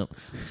them. Yep.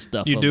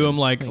 Stuff. You do them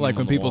like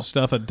when people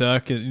stuff a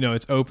duck.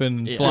 It's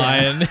open and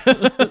flying.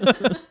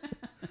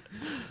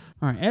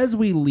 All right. As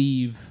we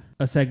leave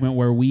a segment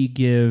where we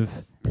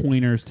give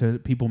pointers to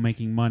people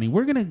making money,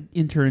 we're going to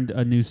enter into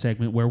a new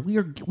segment where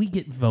we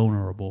get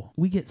vulnerable.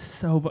 We get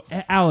so...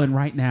 Alan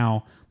right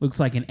now looks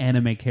like an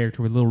anime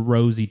character with little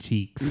rosy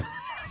cheeks.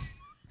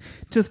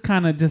 just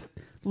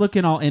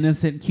looking all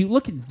innocent and cute,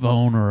 looking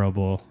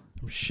vulnerable.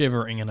 I'm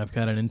shivering and I've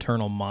got an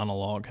internal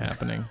monologue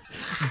happening.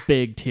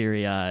 Big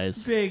teary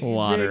eyes.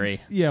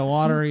 Watery.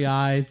 Watery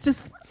eyes.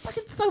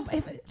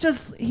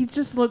 He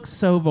just looks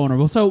so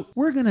vulnerable. So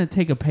we're going to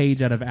take a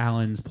page out of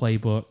Alan's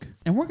playbook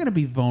and we're going to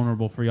be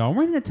vulnerable for y'all.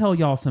 We're going to tell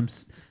y'all some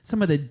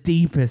of the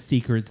deepest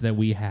secrets that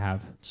we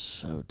have.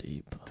 So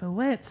deep. So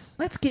let's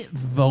get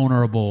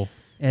vulnerable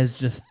as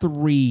just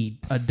 3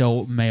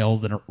 adult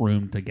males in a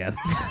room together.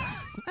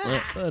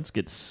 Let's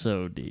get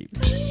so deep.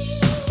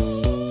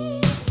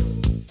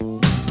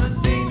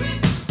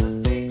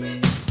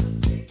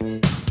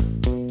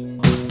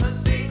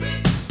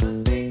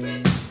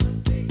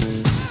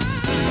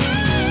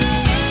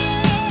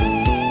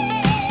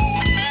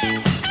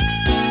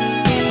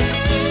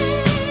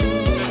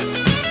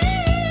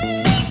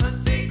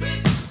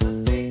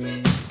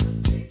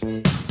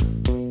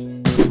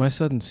 My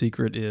sudden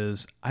secret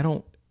is I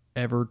don't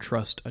ever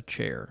trust a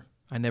chair.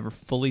 I never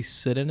fully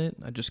sit in it.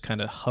 I just kind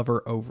of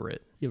hover over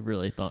it. You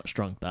really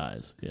strong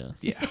thighs. Yeah.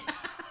 Yeah.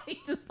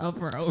 Just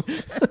hover over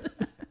it.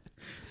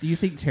 Do you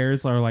think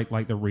chairs are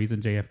like the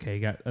reason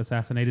JFK got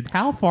assassinated?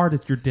 How far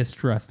does your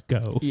distrust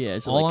go? Yeah,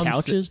 is it like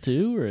couches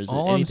too, or is it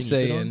all anything I'm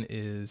saying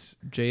is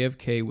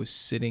JFK was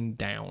sitting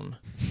down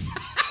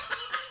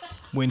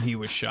when he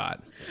was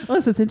shot. Oh,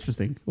 this is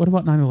interesting. What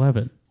about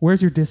 9/11?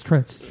 Where's your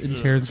distrust in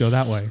chairs go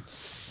that way?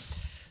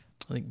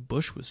 I think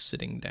Bush was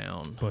sitting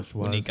down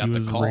when he got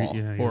the call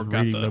or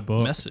got the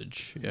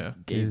message. Yeah,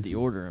 gave the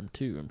order him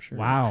too. I'm sure.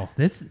 Wow,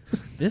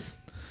 this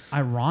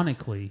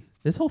ironically,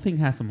 this whole thing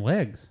has some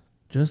legs,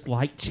 just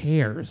like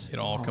chairs. It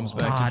all comes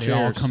back to chairs. It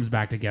all comes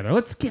back together.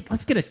 Let's get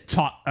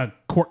a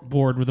cork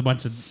board with a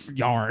bunch of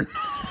yarn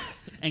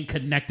and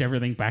connect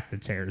everything back to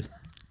chairs.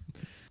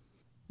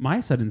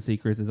 My sudden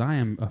secret is I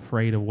am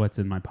afraid of what's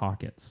in my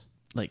pockets.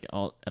 Like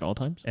at all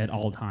times? At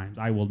all times.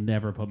 I will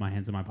never put my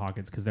hands in my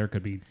pockets because there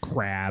could be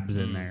crabs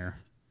in there.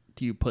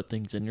 Do you put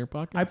things in your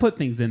pockets? I put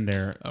things in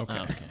there. Okay.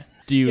 Oh, okay.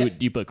 Do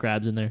you put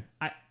crabs in there?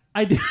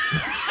 I do.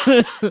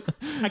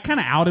 I kind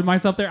of outed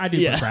myself there. I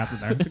do put crabs in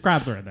there. The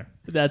crabs are in there.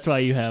 That's why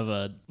you have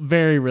a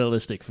very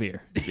realistic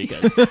fear,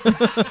 because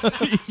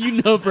you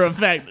know for a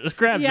fact there's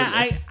crabs in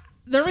there.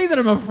 The reason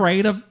I'm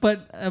afraid of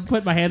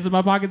put my hands in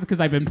my pockets is because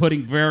I've been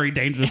putting very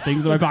dangerous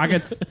things in my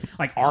pockets,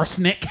 like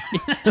arsenic.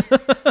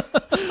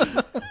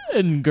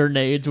 And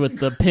grenades with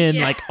the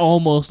pin like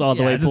almost all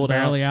the way pulled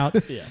barely out.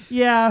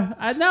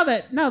 Yeah. Now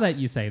that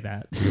you say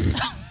that,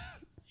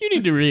 you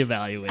need to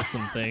reevaluate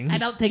some things. I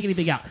don't take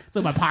anything out,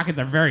 so my pockets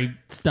are very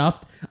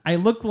stuffed. I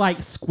look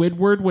like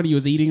Squidward when he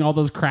was eating all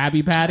those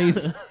Krabby Patties.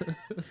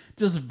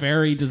 just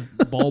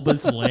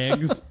bulbous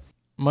legs.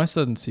 My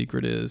sudden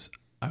secret is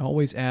I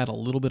always add a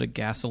little bit of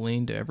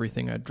gasoline to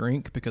everything I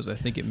drink because I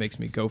think it makes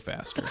me go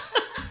faster.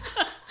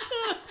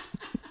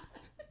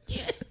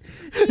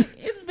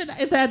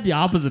 It's had the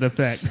opposite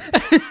effect.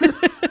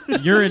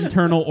 Your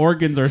internal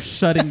organs are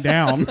shutting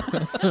down.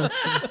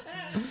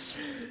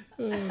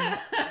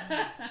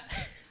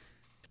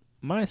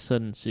 My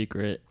sudden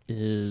secret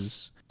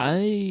is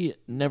I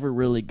never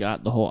really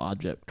got the whole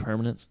object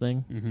permanence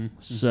thing. Mm-hmm.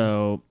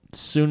 So as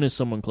soon as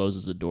someone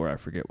closes the door, I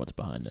forget what's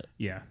behind it.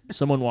 Yeah.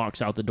 Someone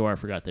walks out the door, I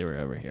forgot they were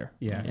over here.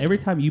 Yeah. Every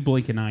time you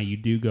blink an eye, you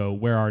do go,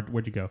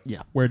 where'd you go?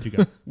 Yeah. Where'd you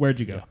go? Where'd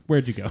you go? Yeah.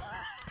 Where'd you go?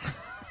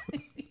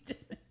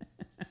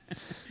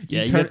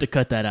 Yeah, you have to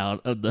cut that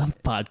out of the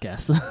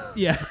podcast.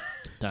 Yeah.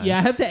 Yeah,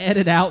 I have to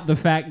edit out the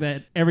fact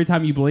that every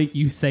time you blink,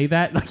 you say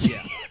that. Like,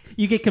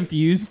 you get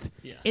confused.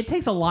 Yeah. It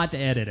takes a lot to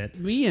edit it.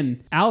 Me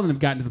and Alan have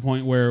gotten to the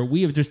point where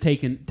we have just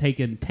taken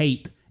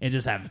tape and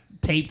just have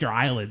taped your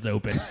eyelids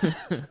open.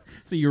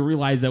 So you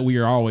realize that we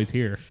are always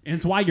here. And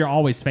it's why you're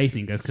always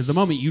facing us, because the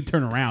moment you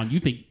turn around,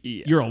 you think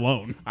you're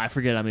alone. I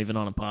forget I'm even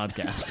on a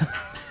podcast.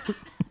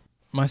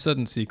 My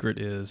sudden secret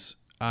is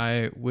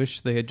I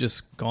wish they had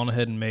just gone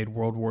ahead and made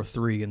World War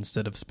III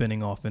instead of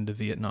spinning off into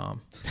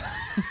Vietnam.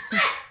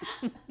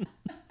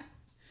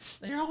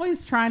 They're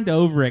always trying to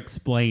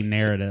over-explain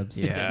narratives.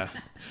 Yeah.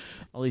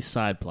 All these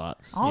side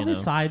plots. All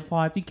these side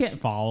plots. You can't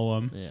follow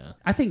them. Yeah.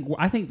 I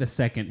think the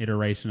second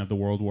iteration of the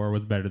World War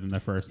was better than the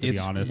first, to be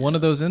honest. It's one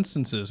of those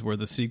instances where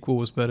the sequel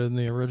was better than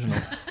the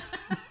original.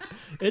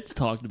 It's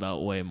talked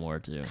about way more,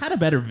 too. Had a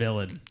better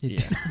villain. Yeah.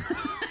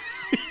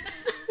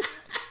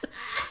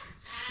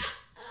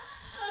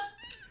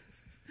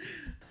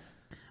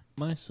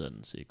 My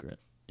sudden secret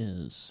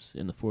is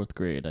in the 4th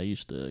grade, I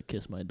used to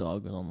kiss my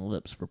dog on the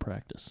lips for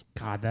practice.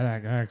 God, that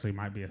actually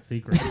might be a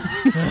secret.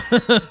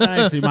 That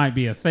actually might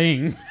be a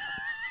thing.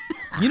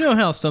 You know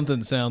how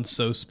something sounds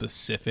so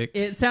specific?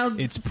 It sounds.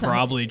 It's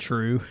probably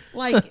true.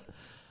 Like,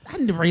 I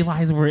didn't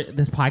realize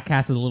this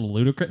podcast is a little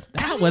ludicrous.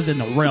 That was in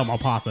the realm of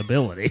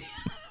possibility.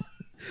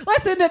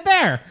 Let's end it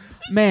there.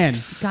 Man,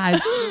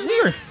 guys,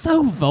 we are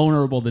so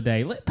vulnerable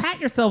today. Pat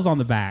yourselves on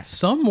the back.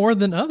 Some more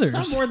than others.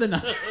 Some more than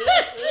others.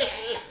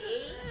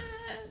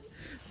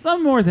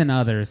 Some more than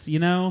others, you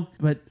know?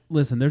 But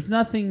listen, there's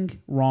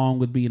nothing wrong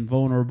with being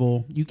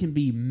vulnerable. You can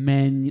be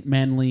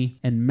manly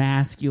and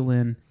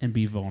masculine and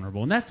be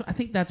vulnerable. And I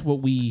think that's what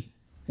we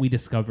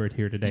discovered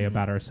here today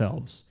about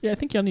ourselves. Yeah, I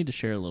think y'all need to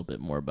share a little bit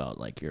more about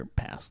like your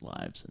past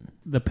lives and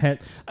the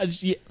pets.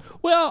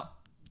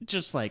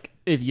 Just like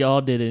if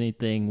y'all did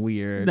anything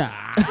weird.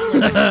 Nah.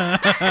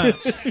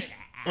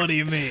 What do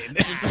you mean?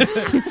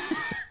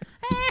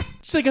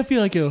 Just like I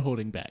feel like you're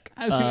holding back.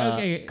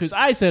 Okay. Because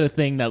I said a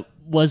thing that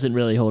wasn't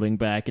really holding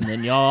back, and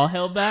then y'all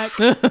held back.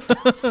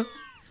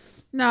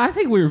 No, I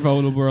think we were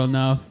vulnerable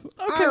enough.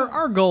 Okay.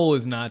 Our goal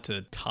is not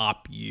to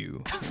top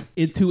you.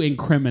 To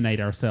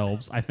incriminate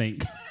ourselves, I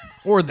think.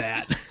 Or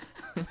that.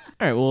 All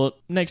right, well,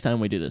 next time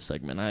we do this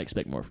segment, I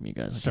expect more from you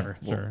guys. Sure.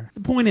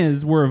 The point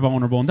is, we're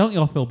vulnerable, and don't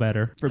y'all feel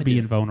better for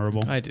being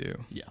vulnerable? I do.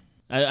 Yeah.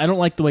 I don't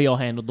like the way y'all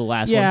handled the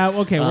last one. Yeah,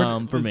 okay.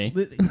 For me.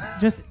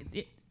 Just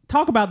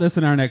talk about this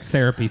in our next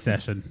therapy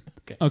session.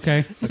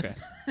 Okay? Okay.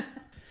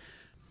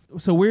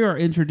 So we are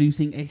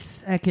introducing a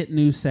second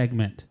new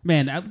segment.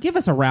 Man, give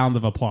us a round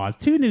of applause.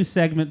 2 new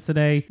segments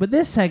today, but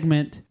this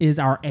segment is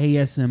our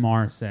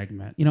ASMR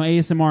segment. You know,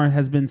 ASMR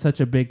has been such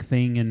a big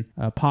thing in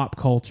pop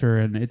culture,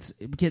 and it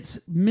gets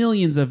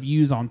millions of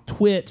views on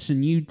Twitch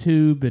and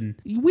YouTube, and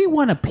we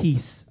want a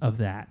piece of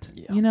that.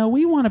 Yeah. You know,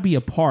 we want to be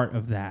a part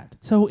of that.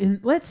 So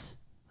let's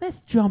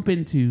jump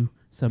into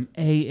some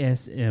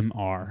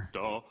ASMR.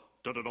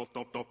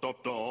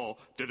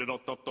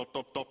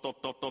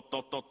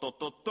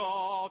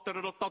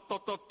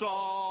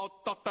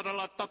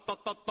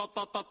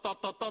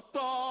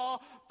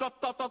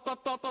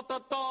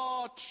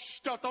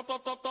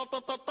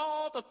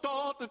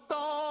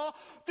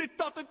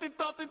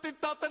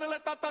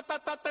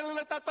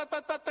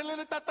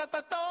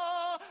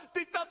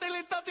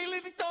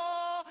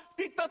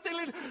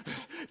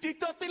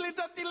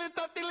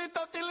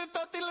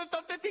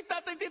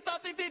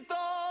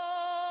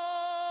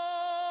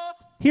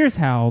 Here's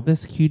how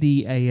this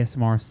QD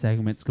ASMR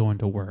segment's going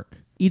to work.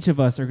 Each of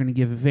us are going to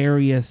give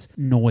various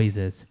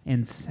noises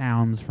and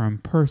sounds from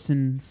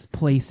persons,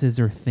 places,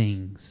 or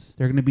things.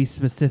 They're going to be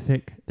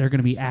specific, they're going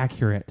to be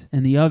accurate,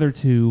 and the other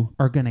 2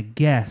 are going to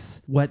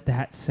guess what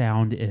that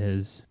sound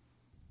is.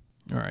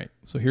 All right,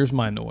 so here's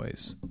my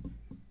noise.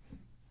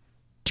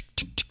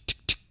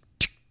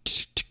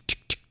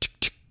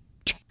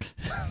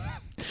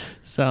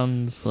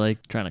 Sounds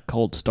like trying to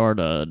cold start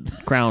a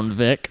Crown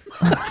Vic.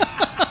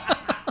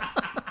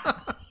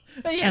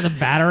 Yeah, the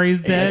battery's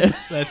dead.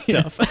 That's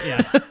tough.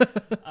 Yeah.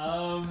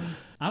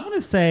 I'm going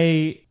to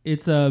say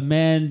it's a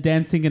man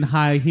dancing in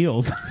high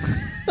heels.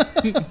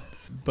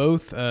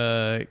 Both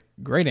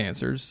great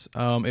answers.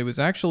 It was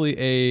actually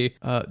a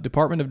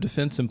Department of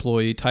Defense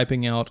employee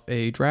typing out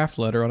a draft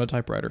letter on a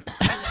typewriter.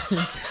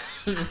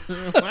 Why is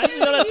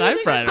it on a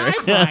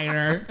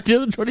typewriter?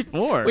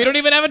 2024. We don't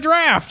even have a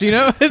draft, you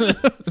know?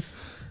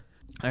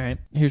 All right,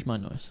 here's my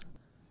noise.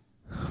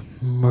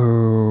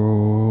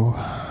 Moo.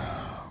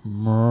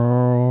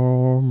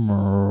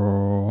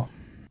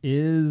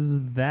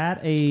 Is that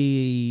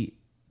a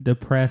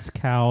depressed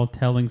cow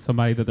telling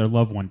somebody that their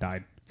loved one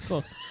died?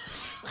 Close.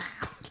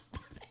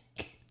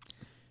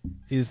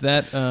 Is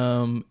that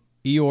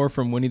Eeyore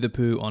from Winnie the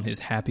Pooh on his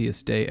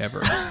happiest day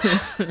ever?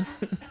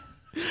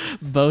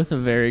 Both are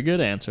very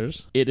good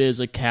answers. It is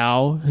a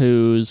cow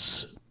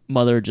whose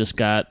mother just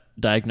got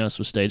diagnosed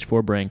with stage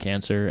 4 brain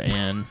cancer,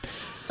 and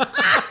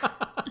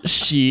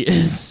she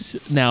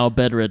is now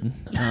bedridden.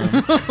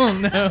 Oh,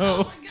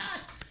 no.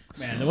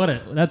 Man,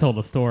 that told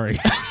a story.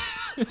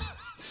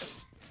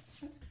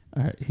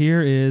 All right,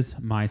 here is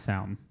my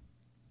sound.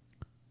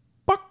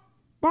 Bark,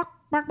 bark,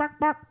 bark, bark,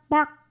 bark,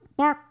 bark,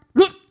 bark.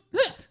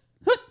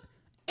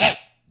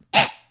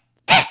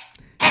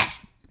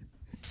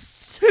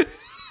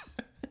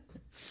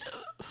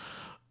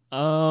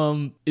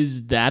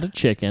 Is that a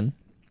chicken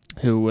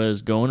who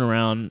was going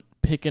around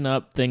picking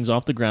up things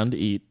off the ground to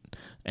eat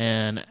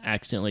and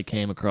accidentally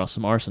came across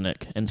some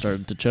arsenic and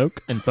started to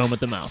choke and foam at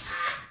the mouth?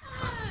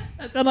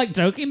 That sound like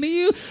joking to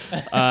you?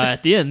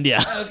 At the end,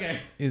 yeah. Okay.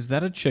 Is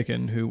that a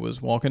chicken who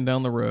was walking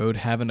down the road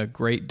having a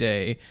great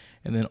day,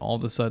 and then all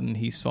of a sudden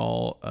he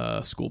saw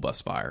a school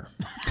bus fire?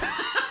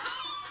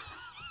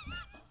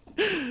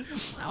 Why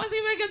was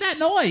he making that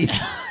noise?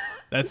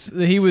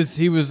 He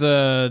was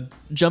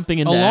jumping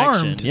into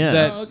alarmed action.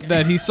 Yeah.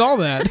 that he saw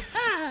that.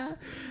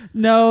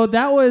 No,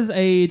 that was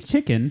a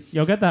chicken.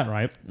 You'll get that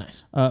right.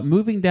 Nice.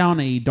 Moving down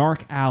a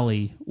dark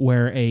alley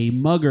where a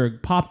mugger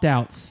popped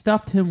out,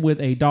 stuffed him with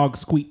a dog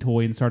squeak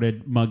toy, and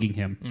started mugging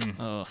him.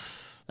 Oh,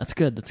 that's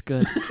good. That's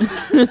good.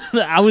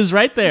 I was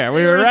right there.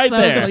 We were right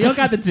there. You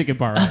got the chicken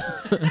part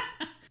right.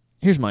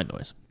 Here's my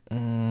noise.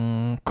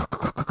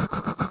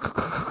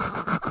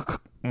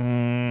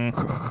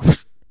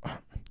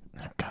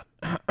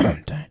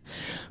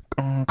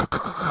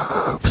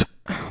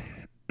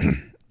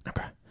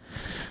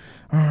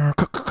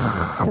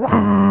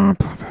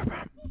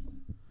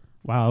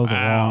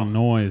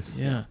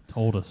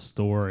 a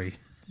story.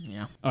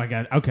 Yeah. Oh, I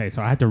got okay.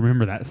 So I have to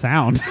remember that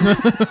sound.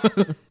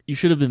 You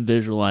should have been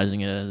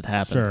visualizing it as it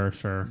happened.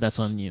 Sure. That's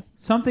on you.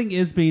 Something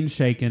is being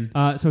shaken.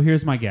 So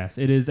here's my guess.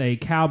 It is a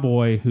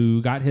cowboy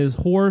who got his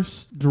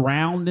horse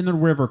drowned in the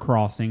river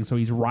crossing, so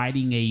he's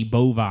riding a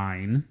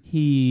bovine.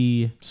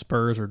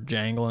 Spurs are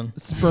jangling.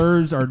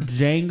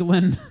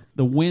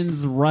 The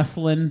wind's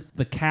rustling.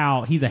 The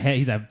cow, he's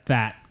a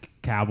fat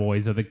cowboy,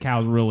 so the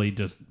cow's really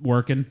just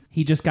working.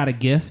 He just got a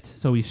gift,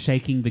 so he's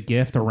shaking the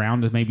gift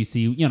around to maybe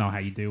see, you know how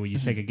you do, when you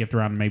shake a gift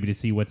around maybe to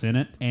see what's in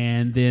it.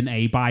 And then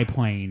a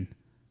biplane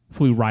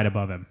flew right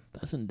above him.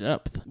 That's in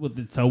depth. Well,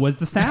 so was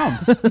the sound.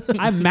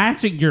 I'm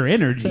matching your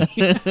energy.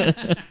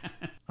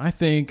 I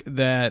think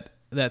that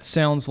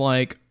sounds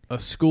like a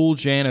school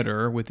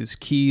janitor with his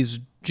keys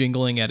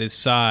jingling at his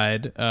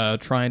side,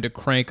 trying to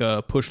crank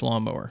a push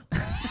lawnmower.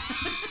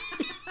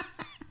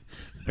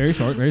 Very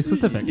short, very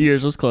specific.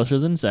 Yours was closer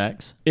than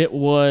Zach's. It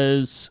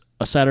was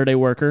a Saturday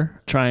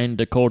worker trying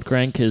to cold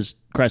crank his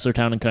Chrysler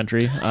Town and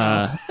Country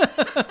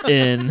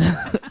in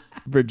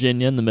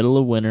Virginia in the middle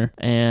of winter,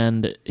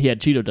 and he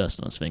had Cheeto dust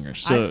on his fingers,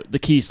 so the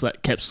key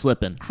kept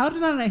slipping. How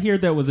did I not hear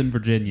that was in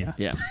Virginia?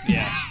 Yeah.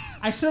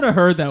 I should have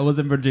heard that was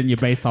in Virginia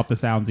based off the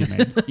sounds he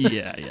made.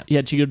 Yeah. He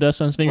had Cheeto dust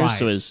on his fingers, Right.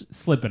 so his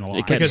Slipping a lot.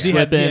 it kept Because he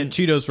had slipping.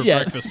 Cheetos for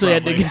breakfast, so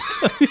probably.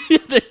 he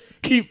had to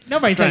keep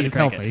Nobody's trying saying to it's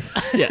crank healthy.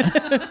 it.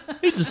 Yeah,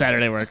 he's a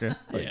Saturday worker.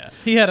 Yeah.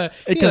 He had a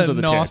comes with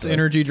the NOS territory.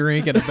 energy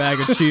drink and a bag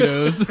of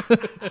Cheetos.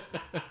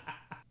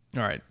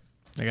 All right.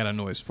 I got a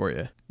noise for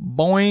you.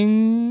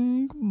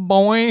 Boing,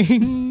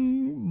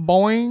 boing,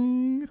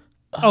 boing.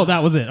 Oh,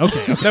 that was it.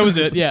 Okay. That was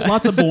it, yeah.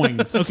 Lots of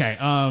boings. Okay.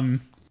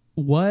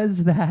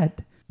 Was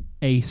that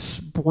a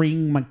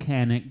spring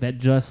mechanic that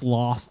just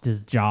lost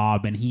his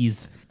job and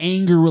he's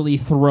angrily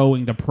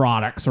throwing the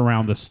products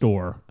around the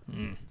store?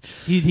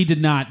 He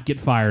did not get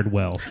fired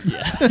well.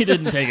 Yeah, he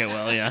didn't take it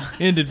well. Yeah,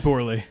 Ended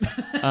poorly.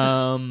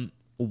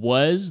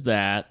 was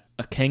that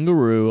a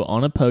kangaroo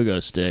on a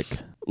pogo stick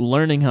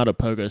learning how to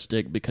pogo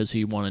stick because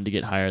he wanted to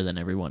get higher than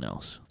everyone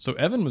else? So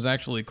Evan was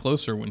actually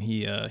closer when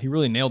he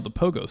really nailed the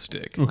pogo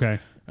stick. Okay.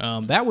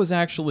 That was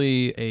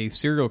actually a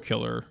serial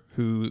killer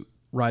who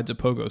rides a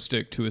pogo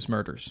stick to his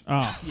murders.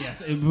 Oh,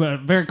 yes. A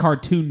very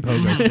cartoon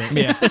pogo stick.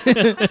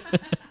 Yeah.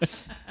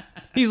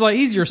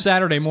 He's your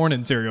Saturday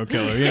morning serial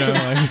killer, you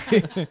know.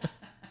 Like.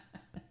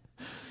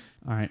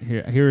 All right,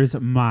 here's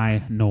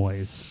my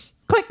noise.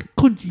 Click,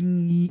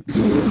 clinching.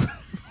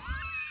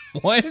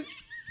 What?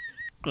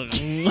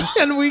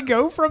 Can we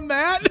go from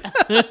that?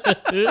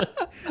 Let me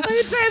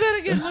try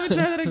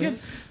that again.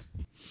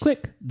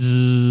 Click.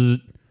 Zzz.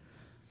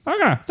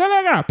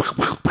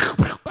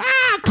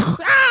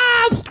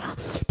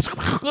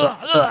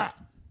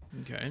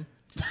 Okay.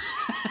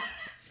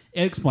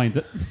 It explains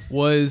it.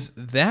 Was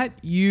that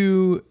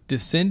you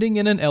descending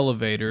in an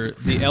elevator?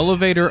 The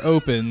elevator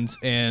opens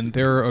and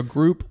there are a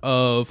group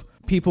of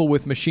people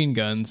with machine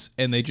guns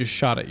and they just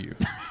shot at you.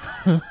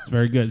 It's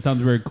very good. It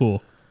sounds very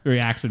cool. Very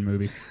action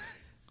movie.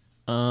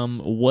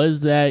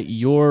 Was that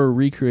your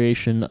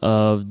recreation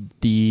of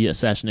the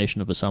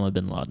assassination of Osama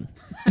bin Laden?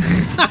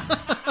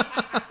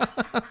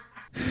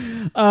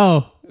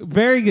 Oh,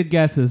 very good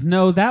guesses.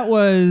 No, that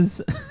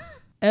was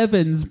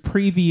Evan's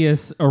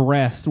previous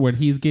arrest when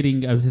he's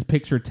getting his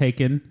picture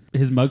taken,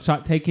 his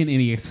mugshot taken, and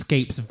he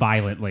escapes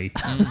violently.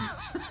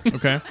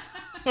 Okay.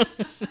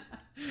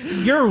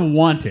 You're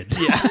wanted.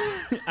 Yeah,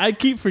 I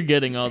keep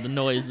forgetting all the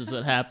noises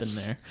that happen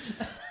there.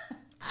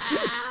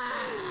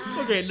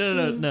 Okay,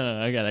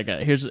 no. I got it.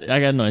 I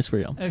got a noise for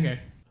y'all. Okay.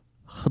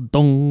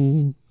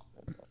 Ha-dong.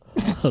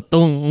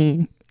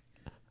 Ha-dong.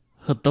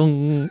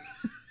 Ha-dong.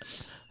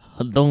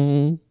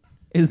 Ha-dong.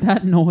 Is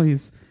that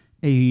noise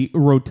a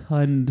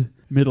rotund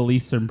Middle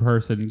Eastern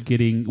person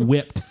getting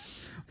whipped?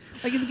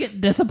 Like he's getting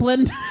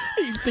disciplined?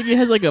 You think he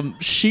has like a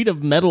sheet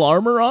of metal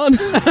armor on? It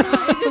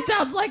just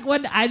sounds like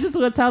what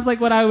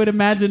I would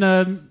imagine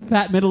a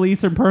fat Middle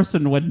Eastern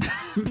person would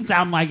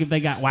sound like if they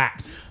got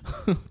whacked.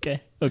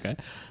 Okay.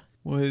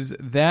 Was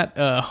that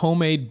a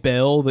homemade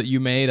bell that you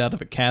made out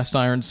of a cast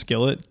iron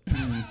skillet?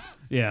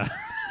 Yeah.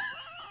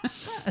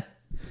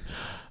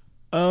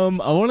 I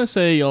want to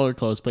say y'all are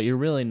close, but you're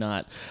really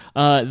not.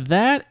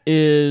 That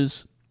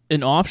is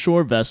an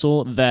offshore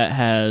vessel that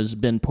has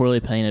been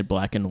poorly painted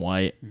black and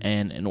white,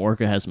 and an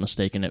orca has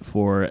mistaken it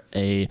for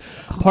a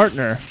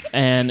partner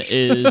and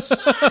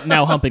is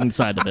now humping the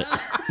side of it.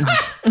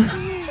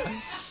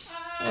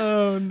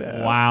 Oh,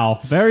 no. Wow.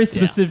 Very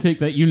specific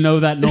that you know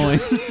that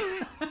noise.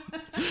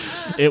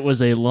 It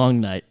was a long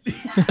night.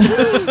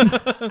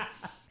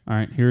 All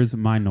right, here's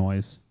my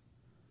noise.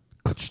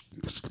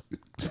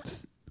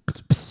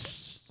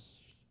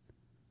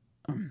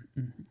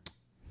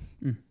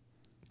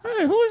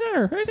 Hey, who's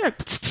there? Who's there?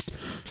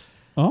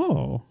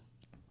 Oh.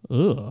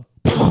 Ugh.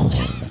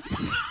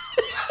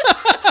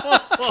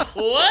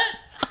 What?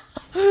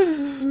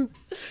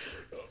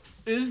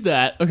 Is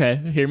that... Okay,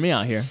 hear me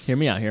out here.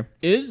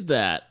 Is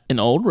that an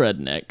old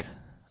redneck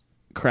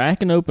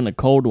cracking open a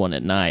cold one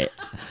at night,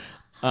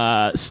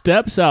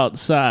 steps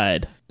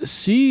outside,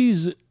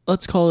 sees,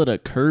 let's call it a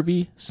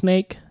curvy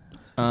snake,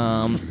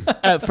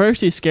 At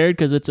first he's scared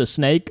because it's a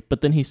snake,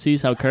 but then he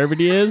sees how curvy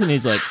it is, and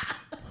he's like,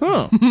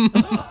 huh.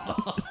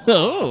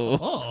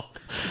 Oh.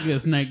 You got a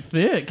snake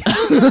thick.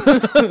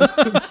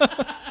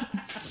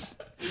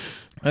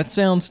 That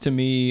sounds to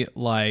me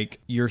like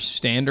your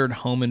standard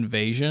home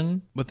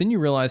invasion, but then you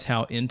realize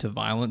how into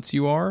violence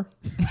you are.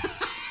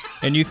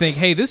 And you think,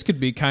 hey, this could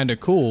be kind of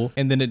cool,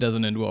 and then it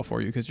doesn't end well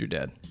for you because you're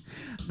dead.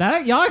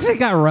 Y'all actually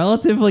got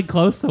relatively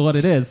close to what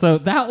it is. So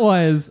that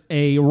was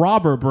a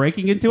robber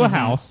breaking into a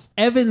house.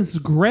 Evan's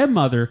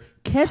grandmother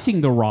catching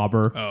the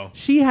robber. Oh.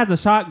 She has a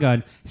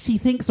shotgun. She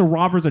thinks the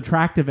robber's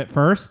attractive at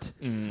first,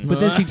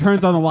 but then she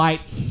turns on the light.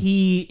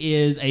 He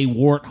is a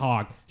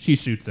warthog. She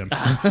shoots him.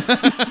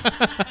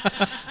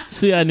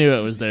 See, I knew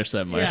it was there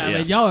somewhere. I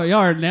mean, y'all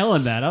are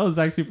nailing that. I was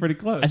actually pretty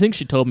close. I think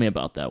she told me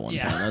about that one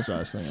time. That's what I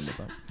was thinking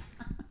about.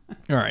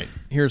 All right,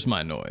 here's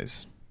my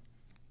noise.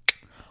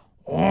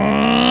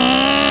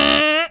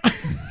 That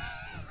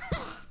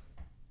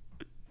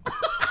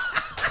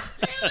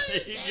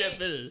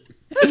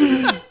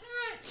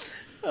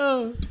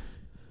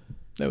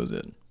was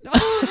it.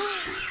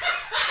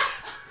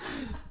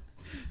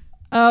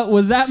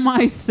 Was that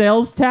my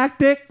sales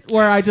tactic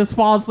where I just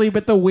fall asleep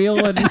at the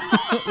wheel and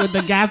with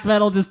the gas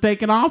pedal just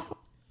taking off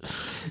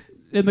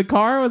in the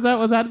car? Was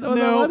that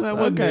No, that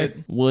wasn't it.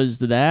 Was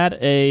that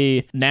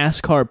a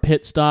NASCAR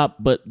pit stop,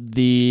 but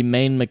the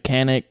main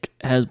mechanic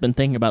has been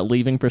thinking about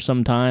leaving for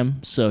some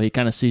time, so he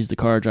kind of sees the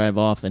car drive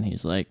off, and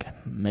he's like,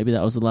 maybe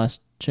that was the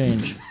last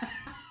change.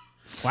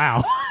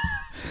 Wow.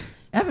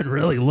 Evan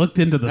really looked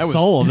into the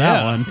soul of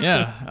that one.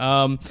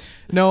 Yeah.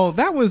 No,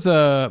 that was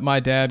my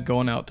dad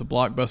going out to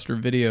Blockbuster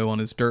Video on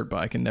his dirt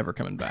bike and never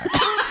coming back.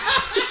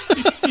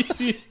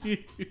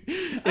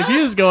 If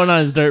he was going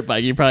on his dirt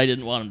bike, you probably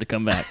didn't want him to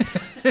come back.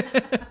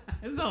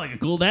 It's not like a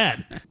cool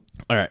dad.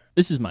 All right,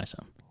 this is my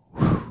sound.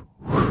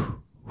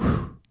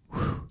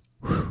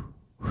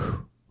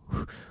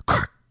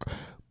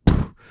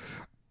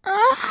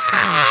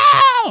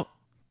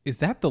 Is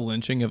that the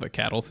lynching of a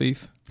cattle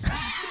thief?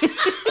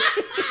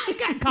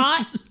 Got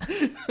caught.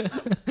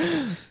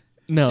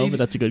 No, but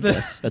that's a good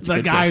guess. That's a the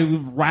good guy guess. who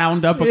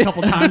round up a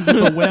couple times with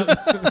the whip.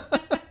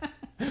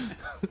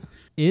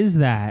 Is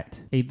that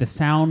the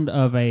sound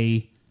of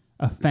a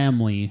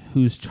family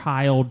whose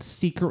child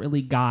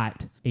secretly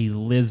got a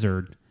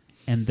lizard,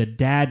 and the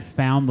dad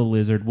found the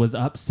lizard, was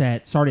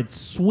upset, started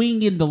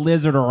swinging the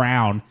lizard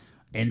around,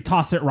 and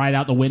tossed it right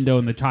out the window,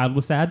 and the child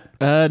was sad?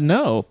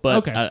 No,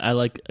 but Okay. I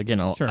like, again,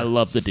 Sure. I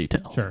love the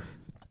detail. Sure.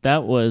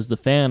 That was the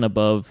fan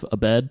above a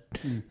bed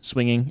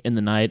swinging in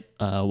the night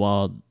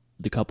while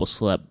the couple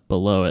slept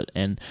below it.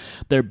 And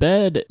their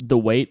bed, the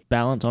weight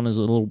balance on is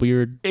a little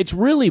weird. It's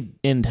really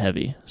end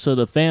heavy. So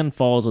the fan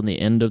falls on the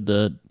end of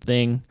the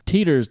thing,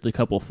 teeters the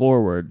couple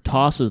forward,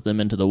 tosses them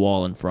into the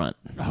wall in front.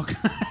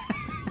 Okay.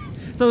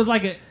 So it's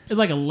like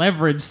a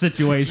leverage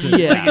situation.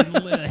 Yeah.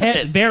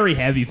 Like very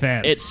heavy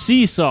fan. It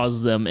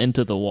seesaws them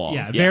into the wall.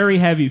 Yeah, very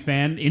heavy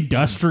fan,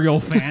 industrial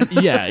fan.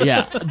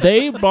 Yeah.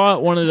 They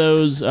bought one of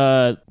those,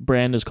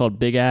 brand is called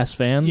Big Ass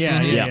Fans.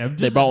 Yeah.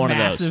 They bought one of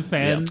those. Massive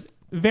fan. Yeah.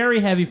 Very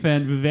heavy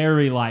fan,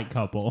 very light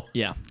couple.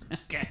 Yeah.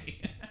 Okay.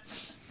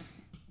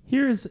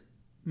 Here's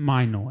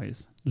my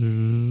noise.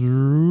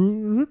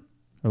 Hello,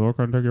 can I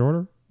take your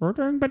order? It's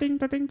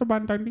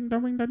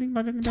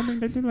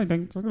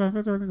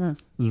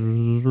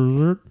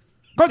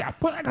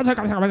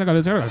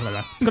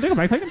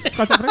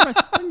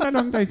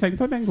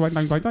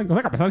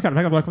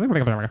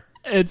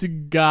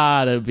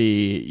gotta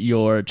be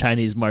your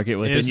Chinese market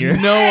within There's your...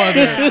 no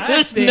other.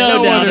 There's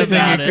no doubt other thing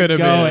about it could have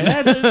Going.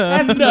 been.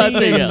 That's Nothing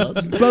me and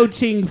else. Bo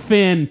Ching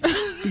Finn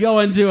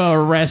going to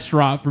a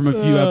restaurant from a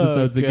few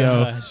episodes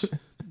ago. Gosh. Oh,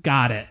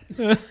 Got it.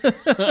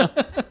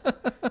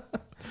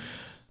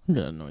 I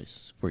got a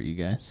noise for you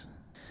guys.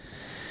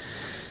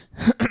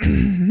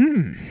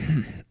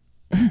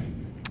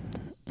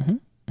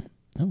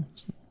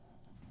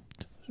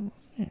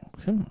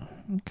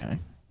 Okay.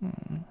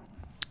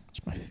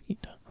 It's my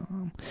feet.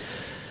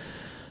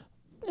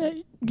 Yeah,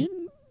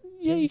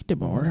 you can do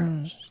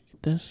more.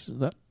 This,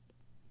 that.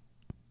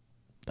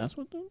 That's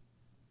what the...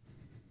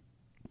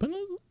 But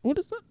what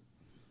is that?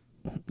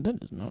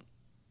 That is not...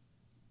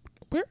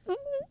 Where...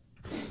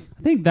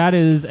 I think that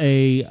is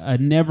a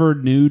never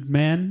nude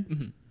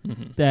man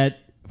that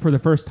for the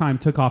first time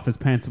took off his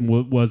pants and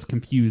was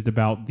confused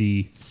about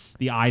the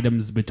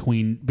items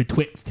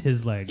betwixt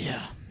his legs.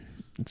 Yeah,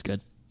 that's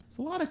good. It's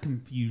a lot of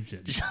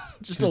confusion.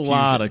 Just a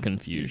lot of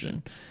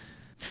confusion.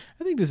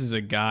 I think this is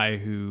a guy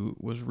who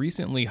was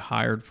recently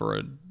hired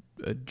for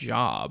a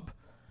job,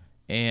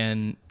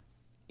 and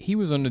he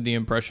was under the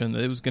impression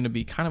that it was going to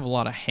be kind of a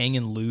lot of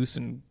hanging loose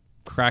and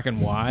cracking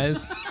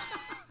wise.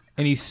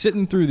 And he's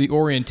sitting through the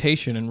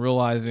orientation and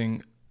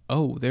realizing,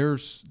 oh,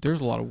 there's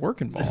a lot of work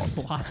involved.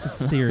 There's lots of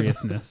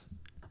seriousness.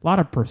 A lot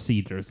of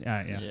procedures.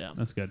 Yeah.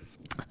 That's good.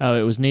 Oh,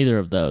 it was neither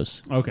of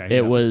those. Okay.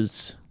 It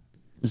was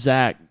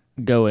Zach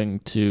going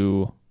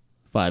to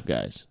Five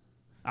Guys.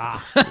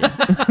 Ah.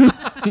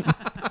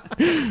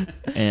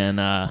 And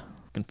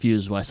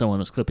confused why someone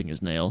was clipping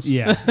his nails.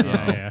 Yeah.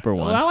 For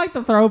one. Well, I like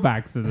the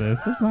throwbacks to this.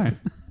 That's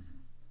nice.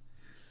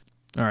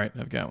 All right,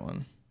 I've got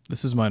one.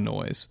 This is my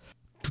noise.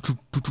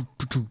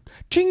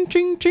 Ching,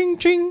 ching, ching,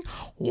 ching.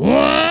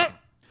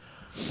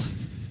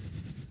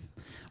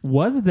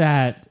 Was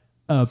that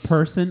a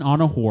person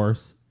on a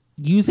horse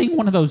using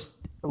one of those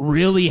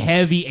really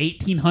heavy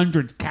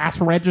 1800s cash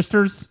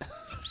registers?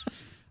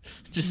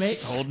 Just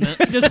holding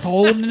it. Just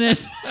holding it.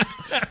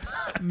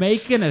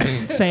 Making a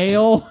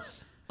sale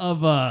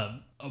of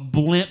a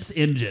blimp's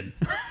engine.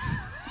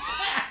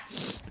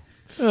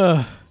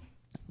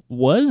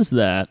 Was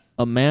that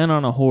a man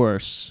on a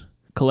horse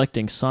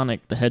collecting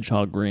Sonic the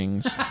Hedgehog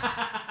rings?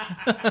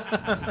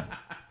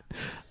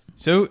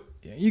 So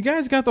you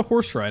guys got the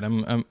horse right.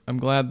 I'm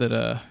glad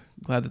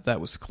that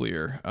was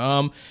clear.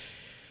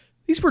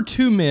 These were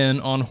two men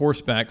on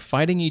horseback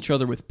fighting each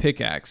other with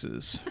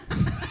pickaxes.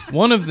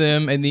 One of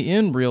them, in the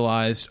end,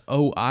 realized,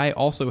 "Oh, I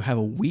also have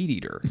a weed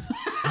eater."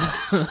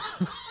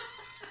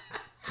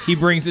 He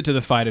brings it to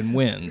the fight and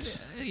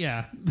wins.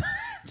 Yeah.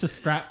 Just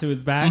strapped to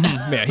his back.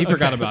 Yeah, he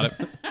forgot about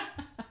it.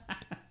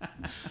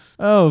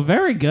 Oh,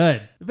 very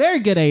good.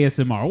 Very good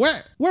ASMR.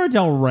 Where would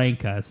y'all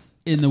rank us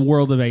in the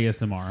world of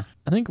ASMR?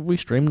 I think if we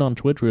streamed on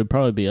Twitch, we would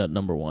probably be at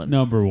number one.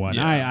 Number one.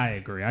 Yeah. I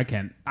agree. I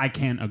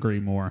can't agree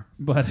more.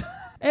 But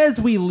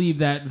as we leave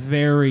that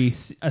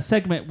a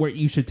segment where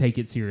you should take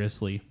it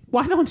seriously,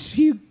 why don't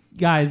you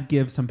guys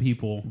give some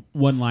people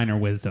one-liner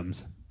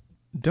wisdoms?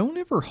 Don't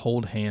ever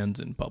hold hands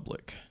in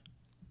public.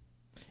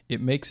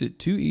 It makes it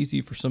too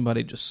easy for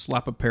somebody to just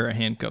slap a pair of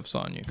handcuffs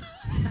on you.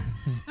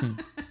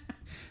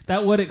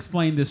 That would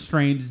explain this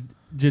strange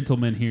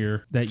gentleman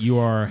here that you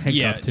are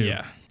handcuffed to.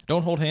 Yeah.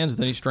 Don't hold hands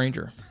with any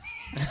stranger,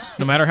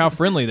 no matter how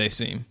friendly they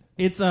seem.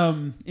 It's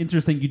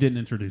interesting you didn't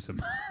introduce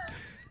him.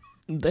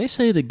 They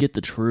say to get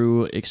the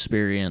true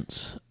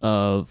experience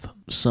of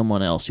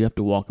someone else, you have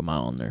to walk a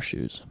mile in their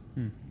shoes.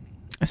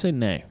 I say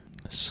nay.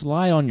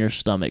 Lie on your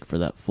stomach for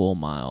that full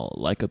mile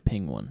like a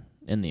penguin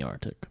in the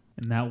Arctic.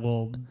 And that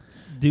will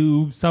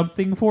do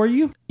something for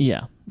you?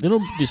 Yeah,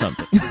 it'll do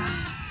something.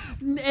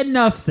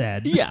 Enough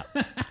said. Yeah.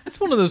 It's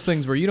one of those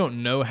things where you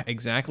don't know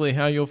exactly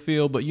how you'll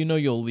feel, but you know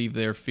you'll leave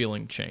there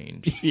feeling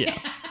changed. Yeah.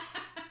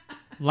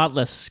 A lot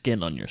less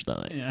skin on your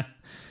stomach. Yeah.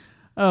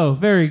 Oh,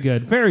 very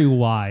good. Very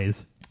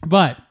wise.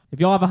 But if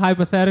y'all have a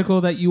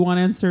hypothetical that you want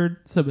answered,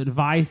 some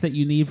advice that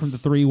you need from the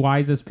three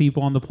wisest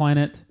people on the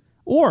planet,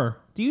 or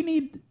do you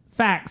need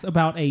facts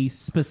about a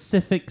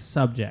specific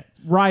subject,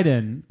 write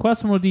in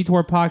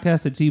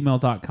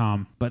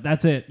questionabledetourpodcast@gmail.com. But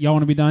that's it. Y'all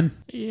want to be done?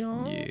 Yeah.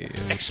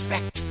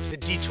 Expect the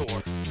detour.